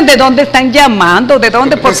 Pero digan de dónde están llamando, de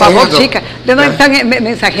dónde, por favor, chicas. De dónde están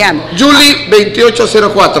mensajeando. Julie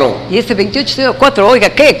 2804. Y ese 2804, oiga,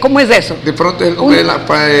 ¿qué? ¿Cómo es eso? De pronto es el nombre de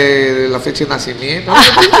la fecha de nacimiento.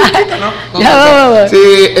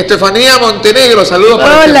 Sí, Estefanía Montenegro, saludos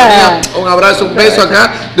para Estefanía, un abrazo, un beso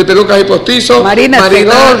acá de Pelucas y Postizos. Marina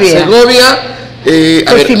Segovia.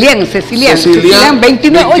 Cecilian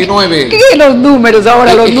 29. ¿Qué los números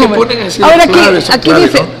ahora? Los números. Ahora aquí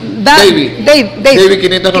dice David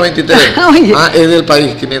 593. Es del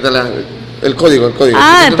país, 500 el código.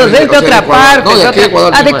 Ah, entonces es de otra parte. No, de aquí de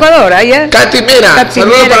Ecuador. Ah, de Ecuador, allá. Katy Mera,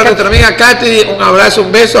 saludos para nuestra amiga Katy, un abrazo,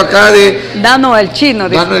 un beso acá de... Dano el Chino.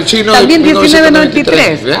 También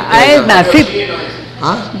 1993. Es nacido.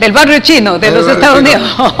 Del barrio chino, de los Estados Unidos.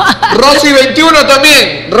 Rosy 21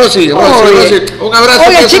 también. Rosy, un abrazo.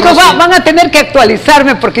 Oye, chicos, van a tener que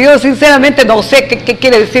actualizarme porque yo sinceramente no sé qué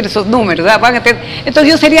quiere decir esos números.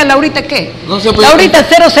 Entonces yo sería Laurita, ¿qué? No sé, Laurita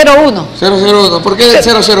 001. 001, ¿por qué el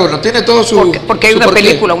 001? Tiene todo su... Porque hay una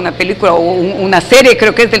película, una serie,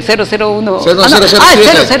 creo que es del 001.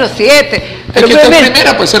 007. Pero es que esta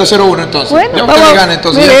primera, pues 001 entonces. Bueno, vamos, ya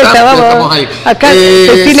estamos ahí. Acá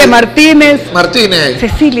Cecilia Martínez.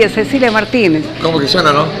 Cecilia Martínez. ¿Cómo que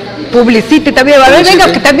suena, no? Publicite también. A ver, venga,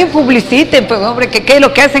 que también publiciten, pues, hombre, que qué es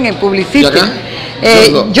lo que hacen en Publicite.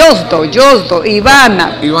 Yosdo,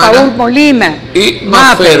 Ivana, Paul Molina y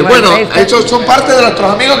Mafer. Bueno, estos son parte de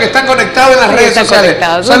nuestros amigos que están conectados en las redes sociales.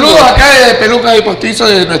 Saludos acá desde Pelucas y Postizos,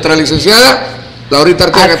 de nuestra licenciada Laurita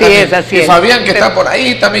Arteaga también. Así y Fabián, que está por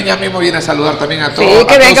ahí, también ya mismo viene a saludar también a todos. Sí,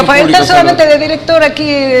 que venga, Fabián está solamente de director aquí,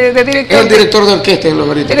 de director. Es el director de orquesta,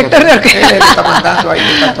 Director de orquesta. Él está mandando ahí,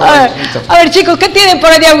 está todo a ver, chicos, ¿qué tienen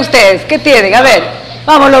por allá ustedes? ¿Qué tienen? A ver,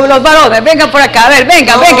 vamos, los varones, vengan por acá, a ver,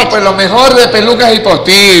 venga. Pues lo mejor de Pelucas y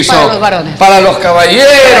Postizos. Para los varones. Para los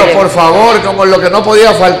caballeros, por favor, como lo que no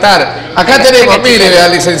podía faltar. Acá tenemos, mire, la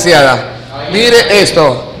licenciada, mire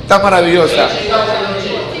esto, está maravillosa.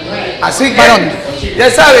 Así que, ya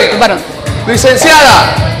saben,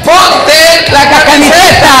 licenciada, ponte la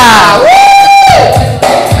camiseta.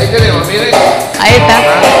 Ahí tenemos, miren. Ahí está.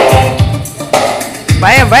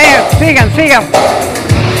 Vayan, sigan.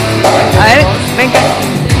 A ver, venga.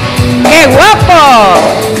 ¡Qué guapo!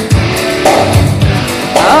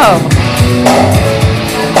 Oh.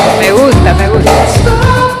 Me gusta.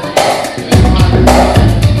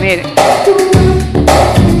 Mire.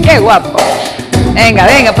 ¡Qué guapo!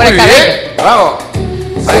 Venga, por acá. Muy bien, bravo.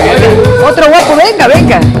 Otro guapo,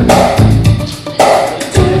 venga.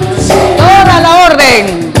 Toda la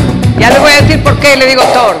orden. Ya le voy a decir por qué le digo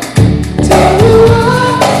Thor.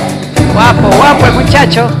 Guapo el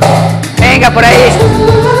muchacho. Venga por ahí.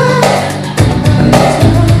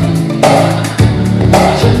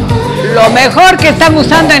 Lo mejor que están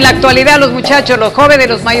usando en la actualidad los muchachos, los jóvenes,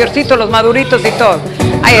 los mayorcitos, los maduritos y todo.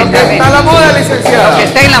 Ahí está. Lo que está a la moda, licenciada. Lo que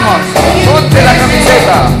está en la moda. Ponte la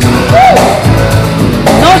camiseta.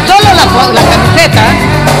 No solo la camiseta.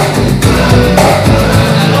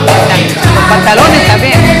 Los pantalones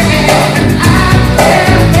también.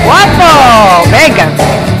 ¡Guapo! Venga.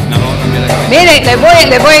 Miren,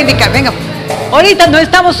 les voy a indicar, venga. Ahorita no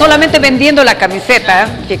estamos solamente vendiendo la camiseta,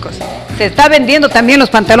 chicos. Se está vendiendo también los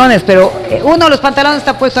pantalones, pero uno de los pantalones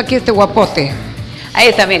está puesto aquí, este guapote. Ahí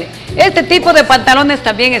está, miren. Este tipo de pantalones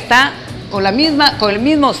también está con el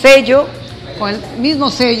mismo sello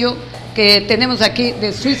que tenemos aquí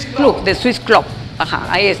de Swiss Club. Ajá,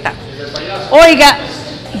 ahí está. Oiga,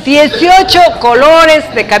 18 colores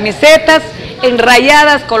de camisetas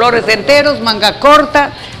enrayadas, colores enteros, manga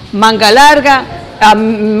corta, manga larga, a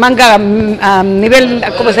manga, a nivel,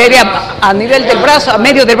 ¿cómo se diría? A nivel del brazo, a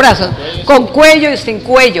medio del brazo, con cuello y sin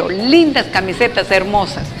cuello, lindas camisetas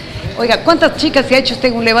hermosas. Oiga, ¿cuántas chicas se ha hecho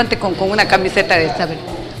usted un levante con una camiseta de esta?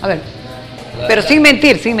 A ver, pero sin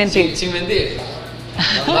mentir, sin mentir. Sin mentir.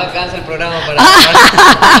 No alcanza el programa para...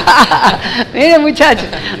 Mire, muchachos,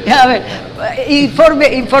 a ver,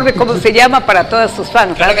 informe cómo se llama para todas sus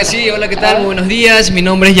fans. Claro que sí, hola, ¿qué tal? Muy buenos días, mi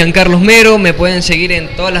nombre es Giancarlos Mero, me pueden seguir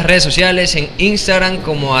en todas las redes sociales, en Instagram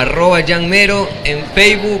como @Gianmero, en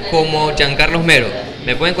Facebook como Giancarlos Mero.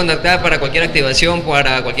 Me pueden contactar para cualquier activación,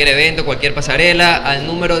 para cualquier evento, cualquier pasarela, al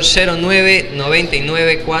número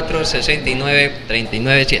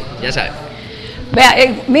 09-99-469-39397, ya saben. Vea,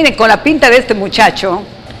 miren, con la pinta de este muchacho,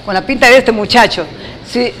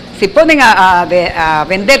 si ponen a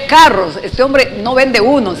vender carros, este hombre no vende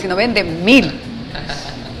uno, sino vende 1000.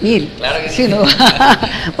 Claro que sí. Sí, ¿no?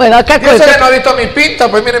 Bueno, acá ¿Quién se no ha visto mi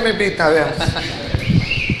pinta? Pues miren mi pinta, vean.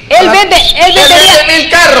 Él vende 1000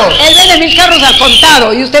 carros. Él vende 1000 carros al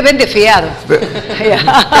contado y usted vende fiado.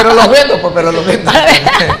 Pero los vendo, pues, pero los vendo.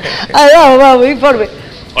 Vamos, informe.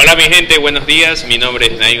 Hola mi gente, buenos días, mi nombre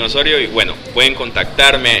es Naín Osorio y bueno, pueden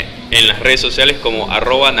contactarme en las redes sociales como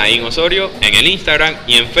 @Naín Osorio, en el Instagram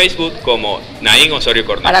y en Facebook como Naín Osorio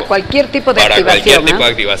Cornejo. Para cualquier tipo de activación. Para cualquier tipo de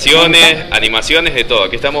activaciones, ¿no? Animaciones, de todo,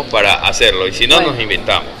 aquí estamos para hacerlo y si no nos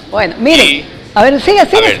inventamos. Bueno, miren, a ver, siga. A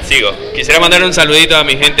ver, sigo. Quisiera mandar un saludito a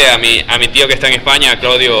mi gente, a mi tío que está en España, a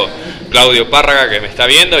Claudio Párraga, que me está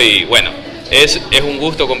viendo y bueno. Es un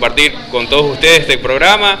gusto compartir con todos ustedes este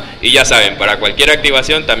programa y ya saben, para cualquier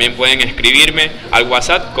activación también pueden escribirme al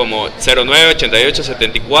WhatsApp como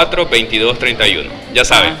 0988742231. Ya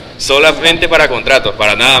saben, solamente para contratos,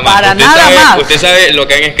 para nada más. Usted sabe lo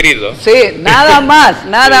que han escrito. Sí, nada más.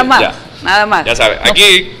 Ya sabe,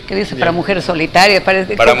 aquí... ¿Qué dice? Para mujeres solitarias.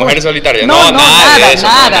 Para mujeres solitarias.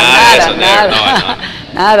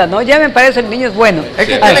 Nada, no, ya me parece el niño es bueno. Es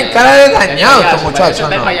que tienen cara de dañado estos muchachos.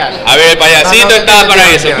 A ver, el payasito está para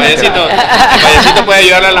eso. El payasito puede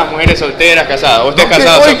ayudarle a las mujeres solteras, casadas. Usted es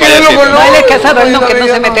casado, soy payasito. No, él es casado, no, que no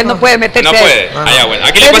se mete, no puede meterse. No puede. Allá, bueno.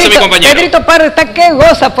 Aquí le paso a mi compañero. Pedrito Parra está que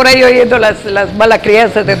goza por ahí oyendo las malas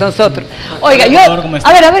crianzas de nosotros. Oiga, yo,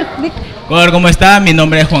 a ver. Hola, ¿cómo está? Mi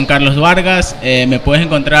nombre es Juan Carlos Vargas. Me puedes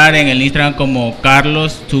encontrar en el Instagram como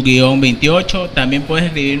Carlos_28. También puedes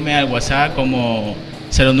escribirme al WhatsApp como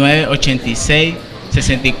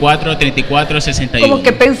 0986-64-34-61. Como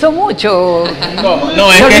que pensó mucho.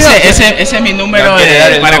 No, es que ese es mi número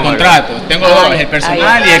para contratos. Tengo dos, el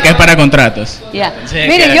personal y el que es para contratos. Ya.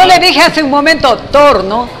 Mire, yo le dije hace un momento Thor,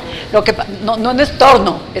 ¿no? No es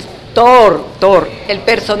torno, es Thor, el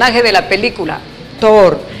personaje de la película,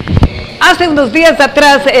 Thor. Hace unos días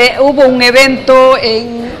atrás hubo un evento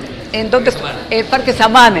en Parque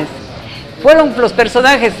Samanes. Fueron los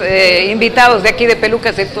personajes invitados de aquí de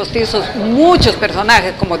Pelucas y Postizos, muchos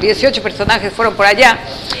personajes, como 18 personajes fueron por allá.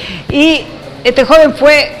 Y este joven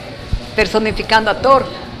fue personificando a Thor.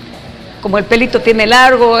 Como el pelito tiene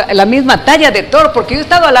largo, la misma talla de Thor, porque yo he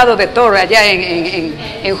estado al lado de Thor allá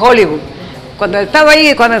en Hollywood. Cuando estaba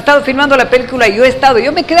ahí, cuando estaba filmando la película, yo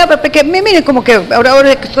me quedaba pequeña, miren como que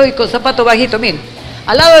ahora que estoy con zapato bajito, miren,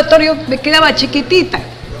 al lado de Thor yo me quedaba chiquitita,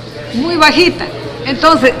 muy bajita.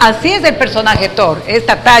 Entonces, así es el personaje Thor,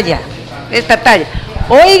 esta talla.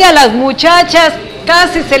 Oiga, las muchachas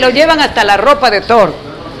casi se lo llevan hasta la ropa de Thor.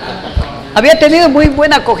 Había tenido muy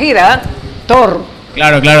buena acogida, Thor.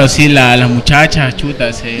 Claro, sí, las muchachas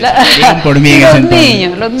chutas se llevan por mí. Los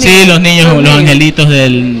niños. Sí, los niños, los angelitos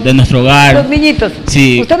de nuestro hogar. Los niñitos.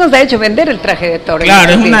 Sí. Usted nos ha hecho vender el traje de Thor.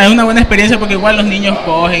 Claro, es una buena experiencia porque igual los niños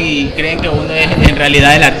cogen y creen que uno es en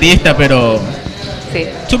realidad el artista, pero... Sí.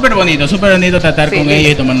 Súper bonito tratar con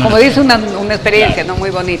ellos y tomar una... Como dice, una experiencia, ¿no? Muy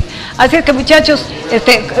bonita. Así es que, muchachos,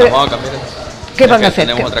 ¿qué van a hacer?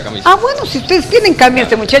 Tenemos otra camisa. Bueno, si ustedes tienen,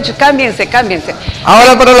 cámbiense, muchachos, cámbiense.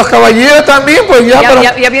 Ahora para los caballeros también, pues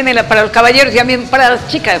ya viene para los caballeros, ya viene para las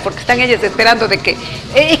chicas, porque están ellas esperando de que...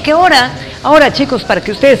 Es que ahora, chicos, para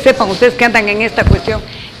que ustedes sepan, ustedes que andan en esta cuestión,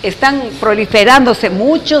 están proliferándose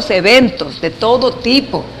muchos eventos de todo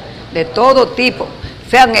tipo.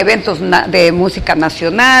 Sean eventos de música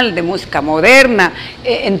nacional, de música moderna,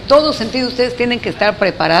 en todo sentido ustedes tienen que estar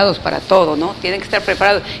preparados para todo, ¿no? Tienen que estar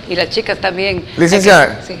preparados y las chicas también.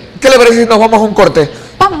 Licenciada, ¿qué le parece si nos vamos a un corte?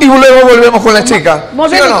 Vamos. Y luego volvemos con las chicas.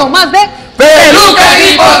 Volvemos con más de Pelucas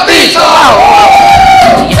y Postizos.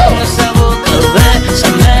 Y con esa boca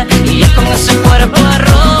bésame, y con ese cuerpo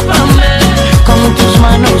arrópame, con tus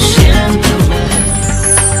manos siénteme.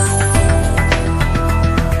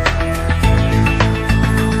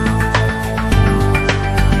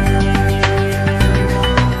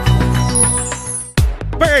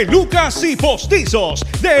 Pelucas y Postizos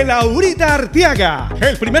de Laurita Arteaga,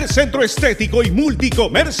 el primer centro estético y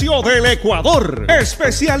multicomercio del Ecuador,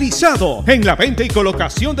 especializado en la venta y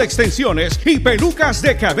colocación de extensiones y pelucas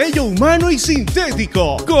de cabello humano y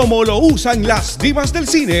sintético, como lo usan las divas del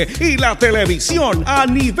cine y la televisión a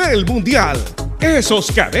nivel mundial.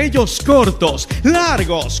 Esos cabellos cortos,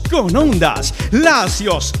 largos, con ondas,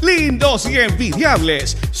 lacios, lindos y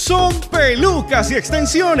envidiables, son pelucas y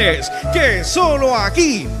extensiones que solo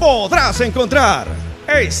aquí podrás encontrar.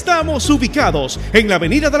 Estamos ubicados en la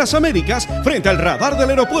Avenida de las Américas, frente al radar del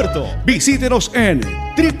aeropuerto. Visítenos en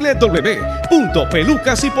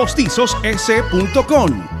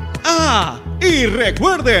www.pelucasypostizos.com. ¡Ah! Y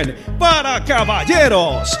recuerden, para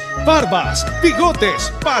caballeros, barbas,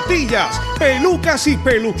 bigotes, patillas, pelucas y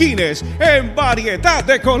peluquines en variedad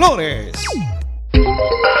de colores.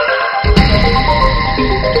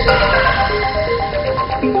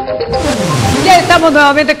 Ya estamos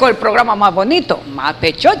nuevamente con el programa más bonito, más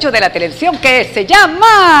pechocho de la televisión, que se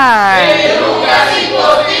llama Pelucas y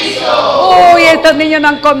Postizos. Uy, estos niños no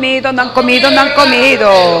han comido.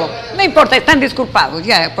 No importa, están disculpados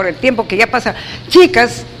ya por el tiempo que ya pasa.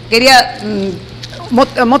 Chicas, quería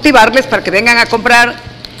motivarles para que vengan a comprar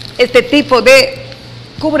este tipo de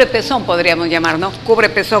cubrepezón, podríamos llamar, ¿no?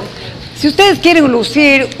 Cubrepezón. Si ustedes quieren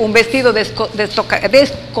lucir un vestido descotado,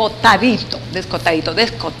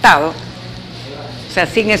 o sea,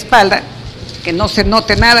 sin espalda, que no se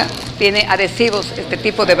note nada, tiene adhesivos, este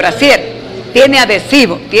tipo de brasier, tiene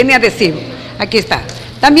adhesivo. Aquí está.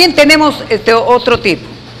 También tenemos este otro tipo.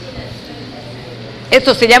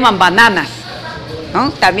 Estos se llaman bananas,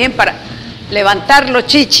 ¿no? También para levantar los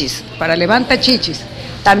chichis, para levantar chichis.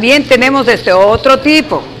 También tenemos este otro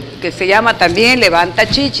tipo, que se llama también levanta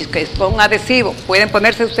chichis, que es con adhesivo. Pueden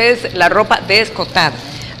ponerse ustedes la ropa descotada.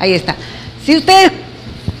 Ahí está. Si ustedes,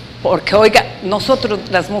 porque oiga, nosotros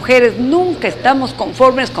las mujeres nunca estamos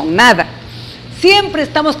conformes con nada. Siempre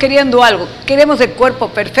estamos queriendo algo, queremos el cuerpo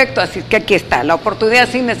perfecto, así que aquí está, la oportunidad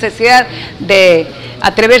sin necesidad de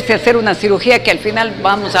atreverse a hacer una cirugía que al final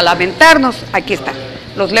vamos a lamentarnos. Aquí está.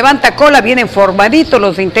 Los levantacola vienen formaditos,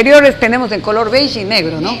 los interiores tenemos en color beige y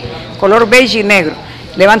negro, ¿no? Color beige y negro.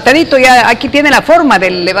 Levantadito, ya aquí tiene la forma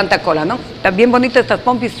del levantacola, ¿no? También bonitas estas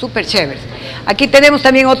pompis, súper chéveres. Aquí tenemos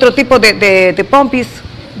también otro tipo de pompis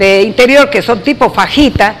de interior que son tipo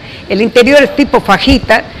fajita. El interior es tipo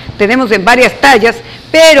fajita. Tenemos en varias tallas,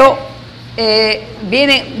 pero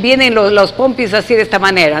vienen los pompis así de esta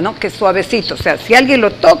manera, ¿no? Que es suavecito, o sea, si alguien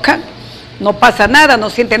lo toca, no pasa nada,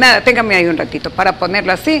 no siente nada. Téngame ahí un ratito para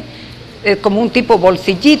ponerlo así, es como un tipo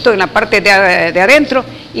bolsillito en la parte de adentro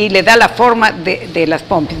y le da la forma de las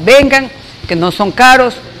pompis. Vengan, que no son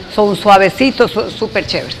caros, son suavecitos, súper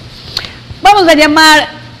chéveres. Vamos a llamar,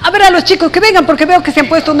 a ver a los chicos que vengan, porque veo que se han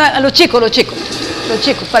puesto a los chicos,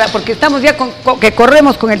 porque estamos ya que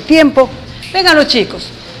corremos con el tiempo. Vengan los chicos.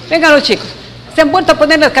 Se han vuelto a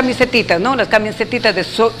poner las camisetitas, ¿no? Las camisetitas de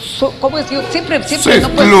 ¿cómo es? Yo siempre no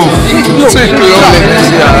puedo.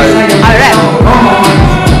 A ver.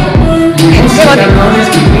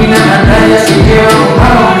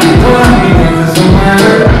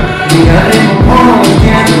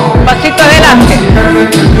 Pasito adelante.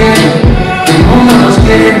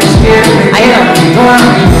 Ahí va.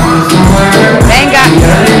 Venga.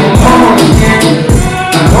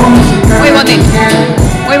 Muy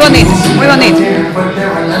bonito.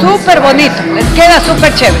 Súper bonito. Les queda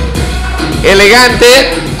súper chévere.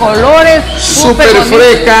 Elegante. Colores súper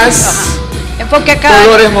frescas. Ajá. Enfoque acá.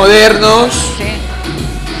 Colores modernos. Sí.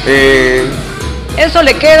 Eso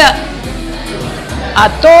le queda a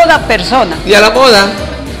toda persona. Y a la moda.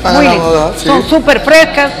 Muy lindo. Sí. Son súper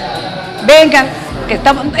frescas. Vengan.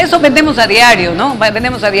 Eso vendemos a diario, ¿no?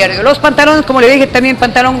 Vendemos a diario. Los pantalones, como le dije, también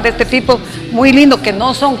pantalón de este tipo, muy lindo, que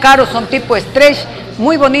no son caros, son tipo stretch,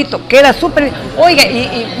 muy bonito, queda súper. Oiga,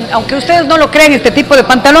 y aunque ustedes no lo crean, este tipo de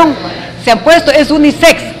pantalón se han puesto, es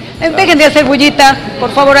unisex. Dejen de hacer bullita,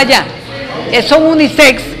 por favor, allá. Son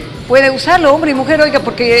unisex, puede usarlo hombre y mujer, oiga,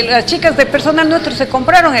 porque las chicas de personal nuestro se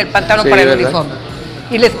compraron el pantalón para el uniforme.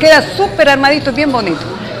 Y les queda súper armadito, bien bonito.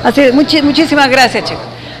 Así es, muchísimas gracias, chicos.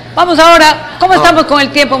 Vamos ahora, ¿cómo estamos con el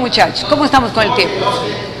tiempo, muchachos? ¿Cómo estamos con el tiempo?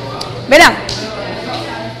 Verán,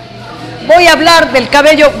 voy a hablar del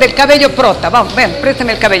cabello prota. Vamos, ven,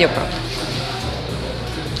 présteme el cabello prota.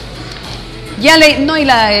 No hay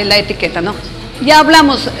la etiqueta, ¿no? Ya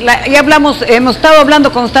hablamos, hemos estado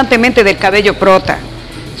hablando constantemente del cabello prota.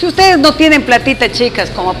 Si ustedes no tienen platita, chicas,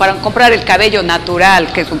 como para comprar el cabello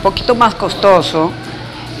natural, que es un poquito más costoso,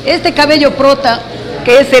 este cabello prota,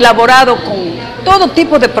 que es elaborado con todo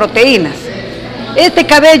tipo de proteínas. Este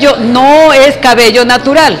cabello no es cabello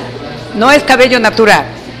natural,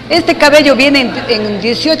 Este cabello viene en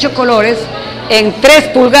 18 colores, en 3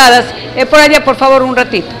 pulgadas. Por allá, por favor, un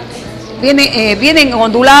ratito. Viene en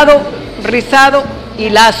ondulado, rizado y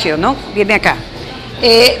lacio, ¿no? Viene acá.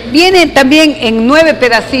 Viene también en 9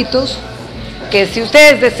 pedacitos, que si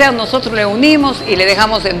ustedes desean nosotros le unimos y le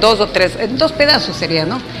dejamos en 2 o 3, en 2 pedazos sería,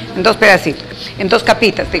 ¿no? En 2 pedacitos, en 2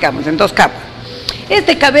 capitas, digamos, en 2 capas.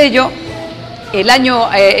 Este cabello,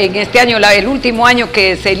 en este año, el último año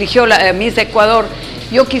que se eligió la Miss Ecuador,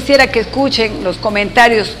 yo quisiera que escuchen los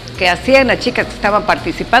comentarios que hacían las chicas que estaban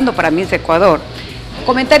participando para Miss Ecuador.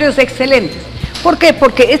 Comentarios excelentes. ¿Por qué?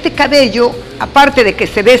 Porque este cabello, aparte de que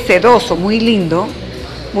se ve sedoso, muy lindo,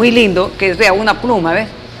 que es de una pluma, ¿ves?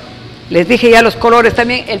 Les dije ya los colores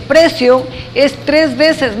también. El precio es 3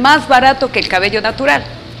 veces más barato que el cabello natural.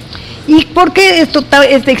 ¿Y por qué es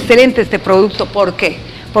excelente este producto? ¿Por qué?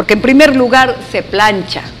 Porque en primer lugar se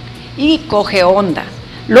plancha y coge onda.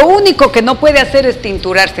 Lo único que no puede hacer es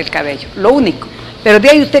tinturarse el cabello, lo único. Pero de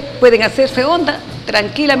ahí ustedes pueden hacerse onda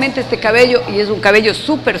tranquilamente este cabello, y es un cabello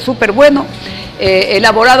súper bueno,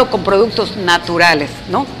 elaborado con productos naturales,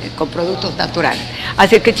 ¿no? Con productos naturales.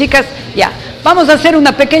 Así que, chicas, ya, vamos a hacer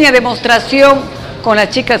una pequeña demostración con las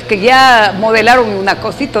chicas que ya modelaron una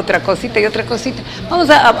cosita, otra cosita y otra cosita. Vamos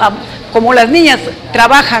como las niñas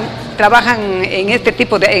trabajan en este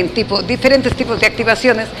diferentes tipos de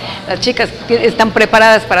activaciones, las chicas están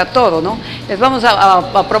preparadas para todo, ¿no? Les vamos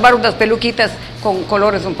a probar unas peluquitas con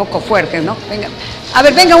colores un poco fuertes, ¿no? Venga, a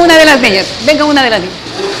ver, venga una de las niñas, una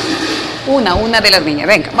de las niñas,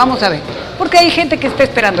 venga, vamos a ver, porque hay gente que está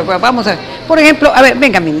esperando, pues vamos a ver, por ejemplo, a ver,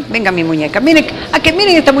 venga mi muñeca, miren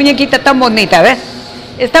esta muñequita tan bonita, ¿ves?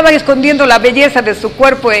 Estaban escondiendo la belleza de su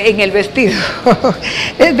cuerpo en el vestido.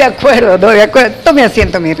 Es de acuerdo, ¿no? De acuerdo. Tome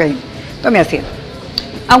asiento, mi reina. Tome asiento.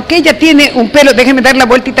 Aunque ella tiene un pelo, déjenme dar la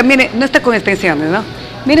vueltita, miren, no está con extensiones, ¿no?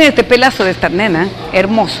 Miren este pelazo de esta nena,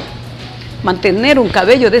 hermoso. Mantener un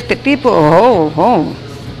cabello de este tipo,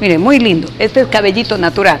 miren, muy lindo. Este es cabellito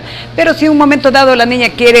natural. Pero si en un momento dado la niña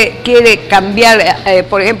quiere cambiar,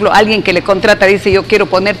 por ejemplo, alguien que le contrata dice, yo quiero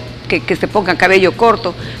poner que se ponga cabello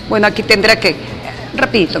corto, bueno, aquí tendrá que...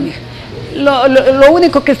 Rapidito, mija. Lo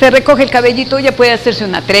único que se recoge el cabellito, ella puede hacerse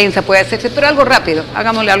una trenza, puede hacerse, pero algo rápido,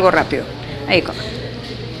 hagámosle algo rápido. Ahí,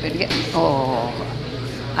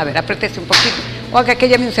 a ver, apriétese un poquito. O haga que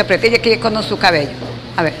ella misma se apriete, ella que conoce su cabello.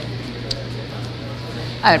 A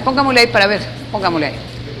ver, pongámosle ahí para ver, pongámosle ahí.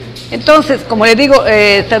 Entonces, como les digo,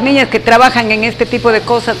 estas niñas que trabajan en este tipo de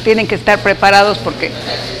cosas tienen que estar preparados porque...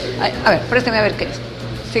 A ver, présteme a ver qué es.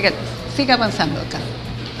 Siga avanzando acá.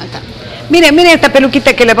 Miren esta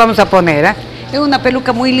peluquita que le vamos a poner, ¿eh? Es una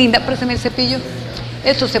peluca muy linda. Préstame el cepillo.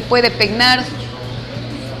 Esto se puede peinar.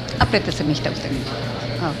 Apriétese, mijita, usted mismo.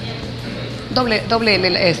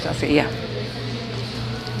 Doble esto, así, ya.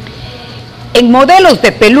 En modelos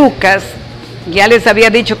de pelucas, ya les había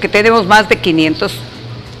dicho que tenemos más de 500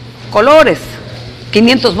 colores,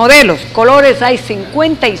 500 modelos. Colores hay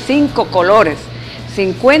 55 colores.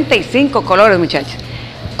 55 colores, muchachos.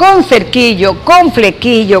 Con cerquillo, con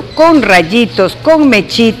flequillo, con rayitos, con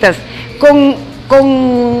mechitas, con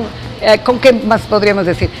 ¿qué más podríamos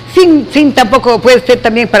decir? Sin tampoco puede ser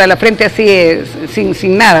también para la frente así,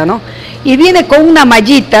 sin nada, ¿no? Y viene con una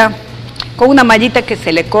mallita que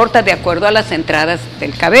se le corta de acuerdo a las entradas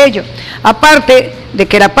del cabello. Aparte de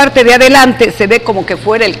que la parte de adelante se ve como que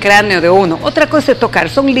fuera el cráneo de uno. Otra cosa es tocar,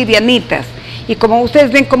 son livianitas. Y como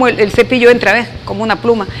ustedes ven como el cepillo entra, ¿ves? Como una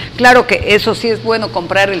pluma. Claro que eso sí es bueno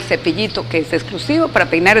comprar el cepillito que es exclusivo para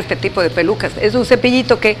peinar este tipo de pelucas. Es un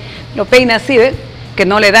cepillito que lo peina así, ¿ves? Que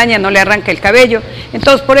no le daña, no le arranca el cabello.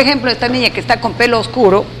 Entonces, por ejemplo, esta niña que está con pelo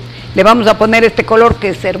oscuro, le vamos a poner este color que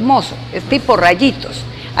es hermoso, es tipo rayitos.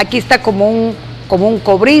 Aquí está como un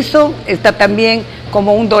cobrizo, está también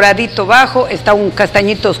como un doradito bajo, está un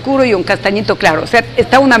castañito oscuro y un castañito claro. O sea,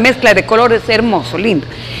 está una mezcla de colores hermoso, lindo.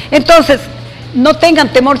 Entonces, no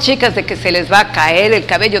tengan temor, chicas, de que se les va a caer el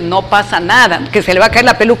cabello, no pasa nada, que se le va a caer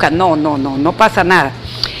la peluca, no pasa nada.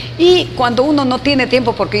 Y cuando uno no tiene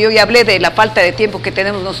tiempo, porque yo ya hablé de la falta de tiempo que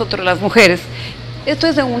tenemos nosotros las mujeres, esto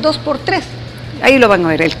es de un 2x3, ahí lo van a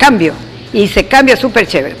ver, el cambio, y se cambia súper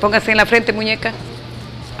chévere. Póngase en la frente, muñeca,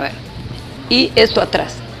 a ver, y esto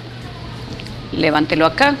atrás, levántelo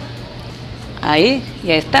acá, ahí,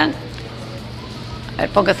 ya está. A ver,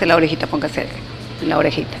 póngase la orejita, póngase la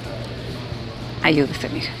orejita. Ayúdese,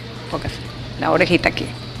 mija, póngase la orejita aquí,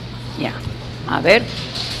 ya, a ver,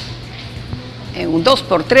 en un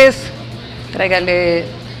 2x3, tráigale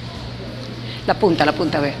la punta,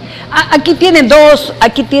 a ver, aquí tienen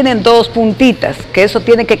dos puntitas, que eso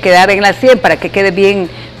tiene que quedar en la sien para que quede bien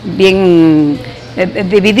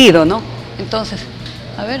dividido, ¿no? Entonces,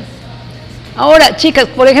 a ver, Ahora, chicas,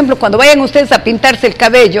 por ejemplo, cuando vayan ustedes a pintarse el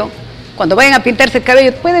cabello,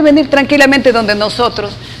 pueden venir tranquilamente donde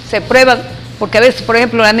nosotros, se prueban, porque a veces, por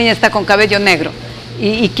ejemplo, la niña está con cabello negro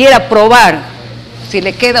y quiera probar si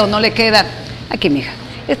le queda o no le queda. Aquí, mija,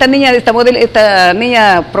 esta niña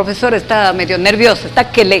profesora está medio nerviosa,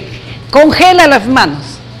 está que le congela las manos.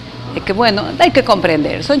 Es que bueno, hay que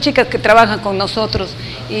comprender, son chicas que trabajan con nosotros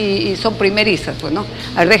y son primerizas, pues, ¿no?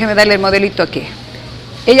 A ver, déjenme darle el modelito aquí.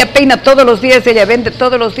 Ella peina todos los días, ella vende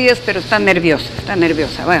todos los días, pero está nerviosa,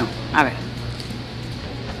 bueno, a ver.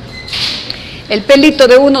 El pelito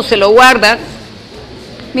de uno se lo guarda,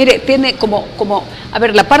 mire, tiene como, a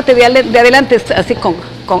ver, la parte de adelante es así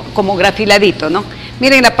como grafiladito, ¿no?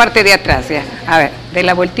 Miren la parte de atrás, ya, a ver, de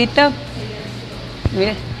la vueltita,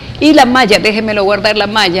 mire. Y la malla, déjenmelo guardar la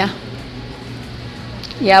malla.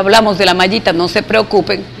 Ya hablamos de la mallita, no se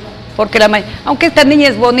preocupen, porque la malla, aunque esta niña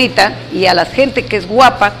es bonita y a la gente que es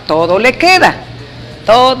guapa, todo le queda.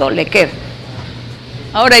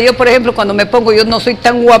 Ahora yo, por ejemplo, cuando me pongo, yo no soy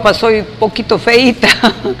tan guapa, soy un poquito feíta,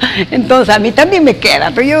 entonces a mí también me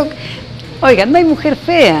queda, pero yo, oigan, no hay mujer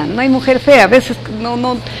fea, a veces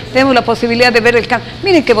no tenemos la posibilidad de ver el cambio.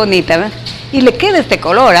 Miren qué bonita, ¿verdad? Y le queda este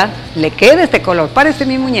color, parece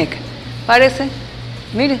mi muñeca,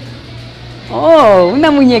 miren. Oh,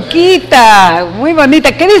 una muñequita, muy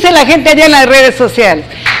bonita. ¿Qué dice la gente allá en las redes sociales?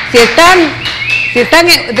 Si están,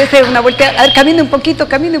 dése una vuelta, a ver, camine un poquito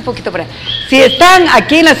para allá. Si están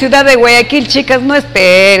aquí en la ciudad de Guayaquil, chicas, no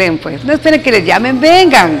esperen que les llamen,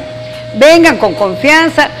 vengan con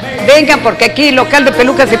confianza, vengan, porque aquí el local de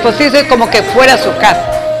Pelucas y Postizos es como que fuera su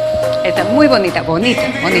casa. Está muy bonita.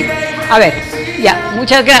 A ver, ya,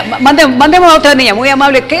 muchas gracias. Mandemos a otra niña, muy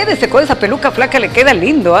amable. Quédese con esa peluca flaca, le queda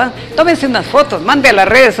lindo, ¿ah? Tómense unas fotos, mande a las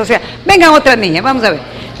redes sociales. Vengan otra niña, vamos a ver.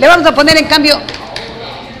 Le vamos a poner en cambio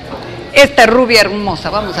esta rubia hermosa,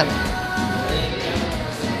 vamos a ver.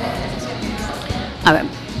 A ver,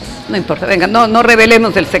 no importa, venga, no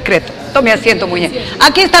revelemos el secreto. Tome asiento, muñeca.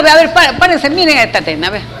 Aquí está, a ver, párense, miren a esta nena, a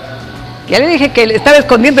ver. Ya le dije que estaba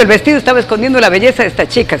escondiendo el vestido, estaba escondiendo la belleza de estas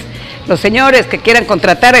chicas. Los señores que quieran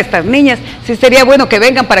contratar a estas niñas, sí sería bueno que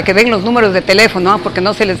vengan para que den los números de teléfono, ¿no? Porque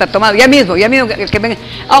no se les ha tomado. Ya mismo que venga.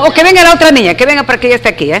 O que venga la otra niña, que venga para que ella esté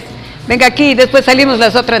aquí, ¿eh? Venga aquí y después salimos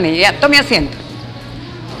las otras niñas. Ya, tome asiento.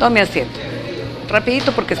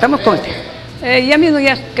 Rapidito porque estamos con... ya mismo,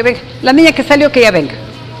 ya, que venga. La niña que salió, que ya venga.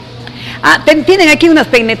 Tienen aquí unas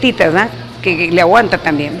peinetitas, ¿no? Que le aguanta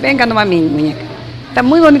también. Venga nomás, mi muñeca. Está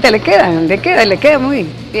muy bonita, le queda muy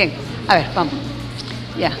bien. A ver, vamos.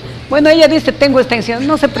 Ya. Bueno, ella dice, tengo extensión.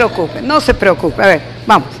 No se preocupe. A ver,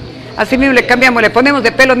 vamos. Así mismo le cambiamos, le ponemos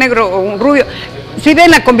de pelo negro o un rubio. Si ven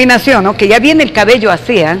la combinación, ¿no? Que ya viene el cabello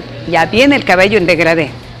así, ¿eh? Ya viene el cabello en degradé.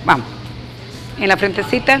 Vamos. En la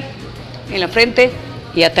frentecita, en la frente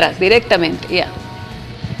y atrás, directamente, ya.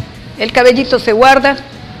 El cabellito se guarda.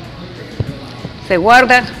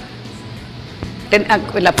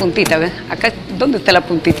 La puntita, ¿ves? Acá, ¿dónde está la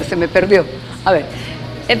puntita? Se me perdió. A ver,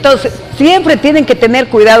 entonces, siempre tienen que tener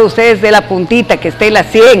cuidado ustedes de la puntita, que esté en la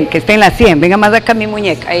 100, Venga más acá mi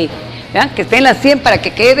muñeca, ahí. ¿Ya? Que esté en la 100 para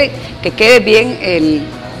que quede bien el...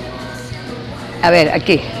 A ver,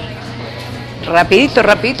 aquí.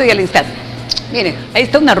 Rapidito y al instante. Miren, ahí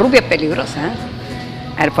está una rubia peligrosa, ¿eh?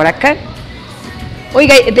 A ver, por acá.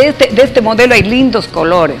 Oiga, de este modelo hay lindos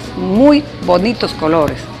colores, muy bonitos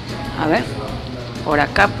colores. A ver, por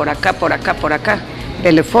acá.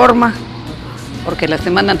 Dele forma, porque la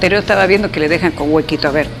semana anterior estaba viendo que le dejan con huequito.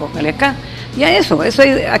 A ver, póngale acá. Ya eso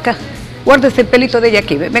ahí, acá. Guárdese el pelito de ella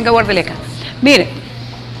aquí, venga, guárdele acá. Mire,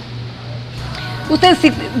 usted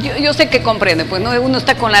sí, yo sé que comprende, pues no, uno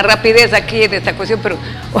está con la rapidez aquí de esta cuestión, pero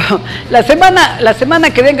la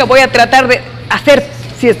semana que venga voy a tratar de hacer,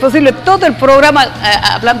 si es posible, todo el programa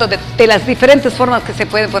hablando de las diferentes formas que se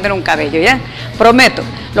puede poner un cabello, ¿ya? Prometo.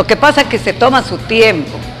 Lo que pasa es que se toma su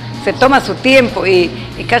tiempo y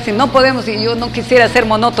casi no podemos, y yo no quisiera hacer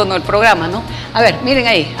monótono el programa, ¿no? A ver, miren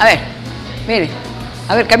ahí, miren.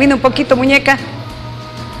 A ver, camina un poquito, muñeca.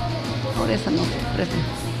 Por eso no, por eso.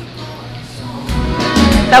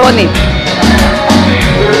 Está bonito.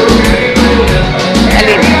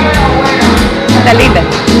 Está linda.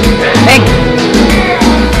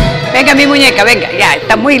 Venga mi muñeca, venga, ya,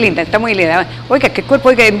 está muy linda. Oiga, qué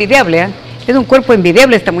cuerpo, envidiable, ¿eh? Es un cuerpo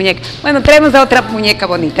envidiable esta muñeca. Bueno, traemos a otra muñeca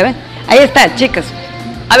bonita, ¿ven? Ahí está, chicas.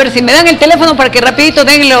 A ver, si me dan el teléfono para que rapidito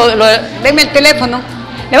denme el teléfono.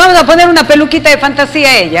 Le vamos a poner una peluquita de fantasía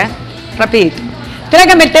a ella, rapidito.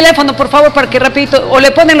 Tráigame el teléfono, por favor, para que rapidito, o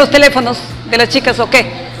le ponen los teléfonos de las chicas o qué.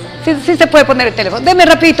 Sí se puede poner el teléfono. Deme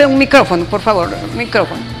rapidito un micrófono, por favor,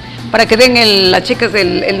 para que den las chicas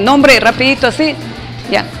el nombre rapidito así.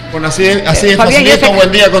 Ya. Bueno, así es, Fabián, facilito.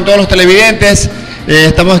 Buen día con todos los televidentes.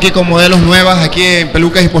 Estamos aquí con modelos nuevas, aquí en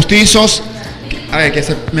Pelucas y Postizos. A ver, que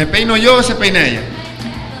me peino yo o se peina ella.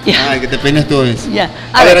 Ya. Ay, que te peines tú. Ya.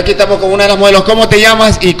 A ver, aquí estamos con una de las modelos. ¿Cómo te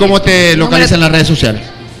llamas y cómo te localizan en las redes sociales?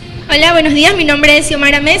 Hola, buenos días. Mi nombre es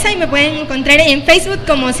Xiomara Mesa y me pueden encontrar en Facebook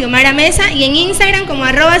como Xiomara Mesa y en Instagram como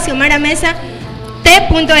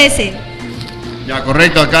 @XioMaraMesaT.es. Ya,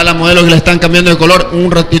 correcto. Acá la modelo que le están cambiando de color.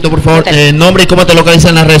 Un ratito, por favor. Nombre y cómo te localizan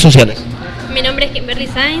en las redes sociales. Mi nombre es Kimberly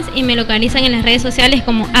Sainz y me localizan en las redes sociales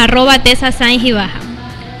como @TesaSainz y baja.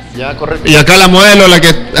 Ya, correcto. Y acá la modelo, la que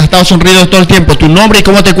ha estado sonriendo todo el tiempo. Tu nombre y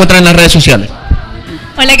cómo te encuentras en las redes sociales.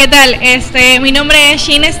 Hola, ¿qué tal? Mi nombre es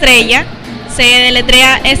Shina Estrella. Se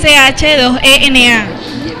deletrea SH2ENA.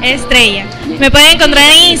 Estrella. Me pueden encontrar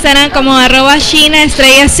en Instagram como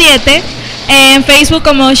 @ShinaEstrella7. En Facebook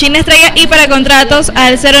como Shina Estrella y para contratos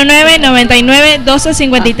al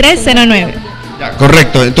 0999-125309. Ya,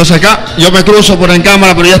 correcto. Entonces acá yo me cruzo por en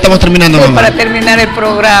cámara, pero ya estamos terminando. Sí, para terminar el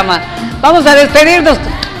programa. Vamos a despedirnos,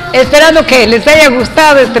 esperando que les haya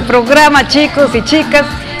gustado este programa, chicos y chicas.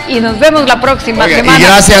 Y nos vemos la próxima semana. Y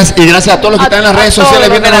gracias a todos los que están en las redes sociales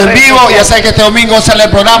viéndonos en vivo. Ya saben que este domingo sale el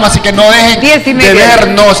programa, así que no dejen de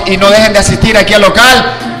vernos y no dejen de asistir aquí al local,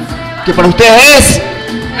 que para ustedes es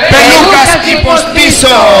Pelucas y Postizos.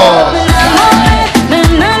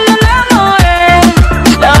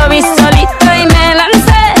 Lo vi solito y me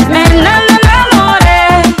lancé, me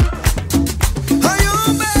enamoré.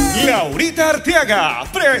 Laurita Arteaga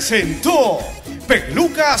presentó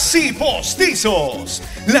Pelucas y Postizos,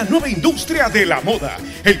 la nueva industria de la moda.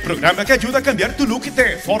 El programa que ayuda a cambiar tu look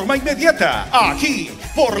de forma inmediata. Aquí,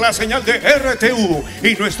 por la señal de RTU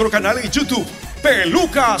y nuestro canal en YouTube.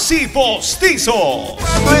 Pelucas y Postizos.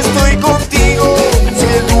 Cuando estoy contigo,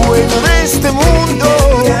 soy el dueño de este mundo.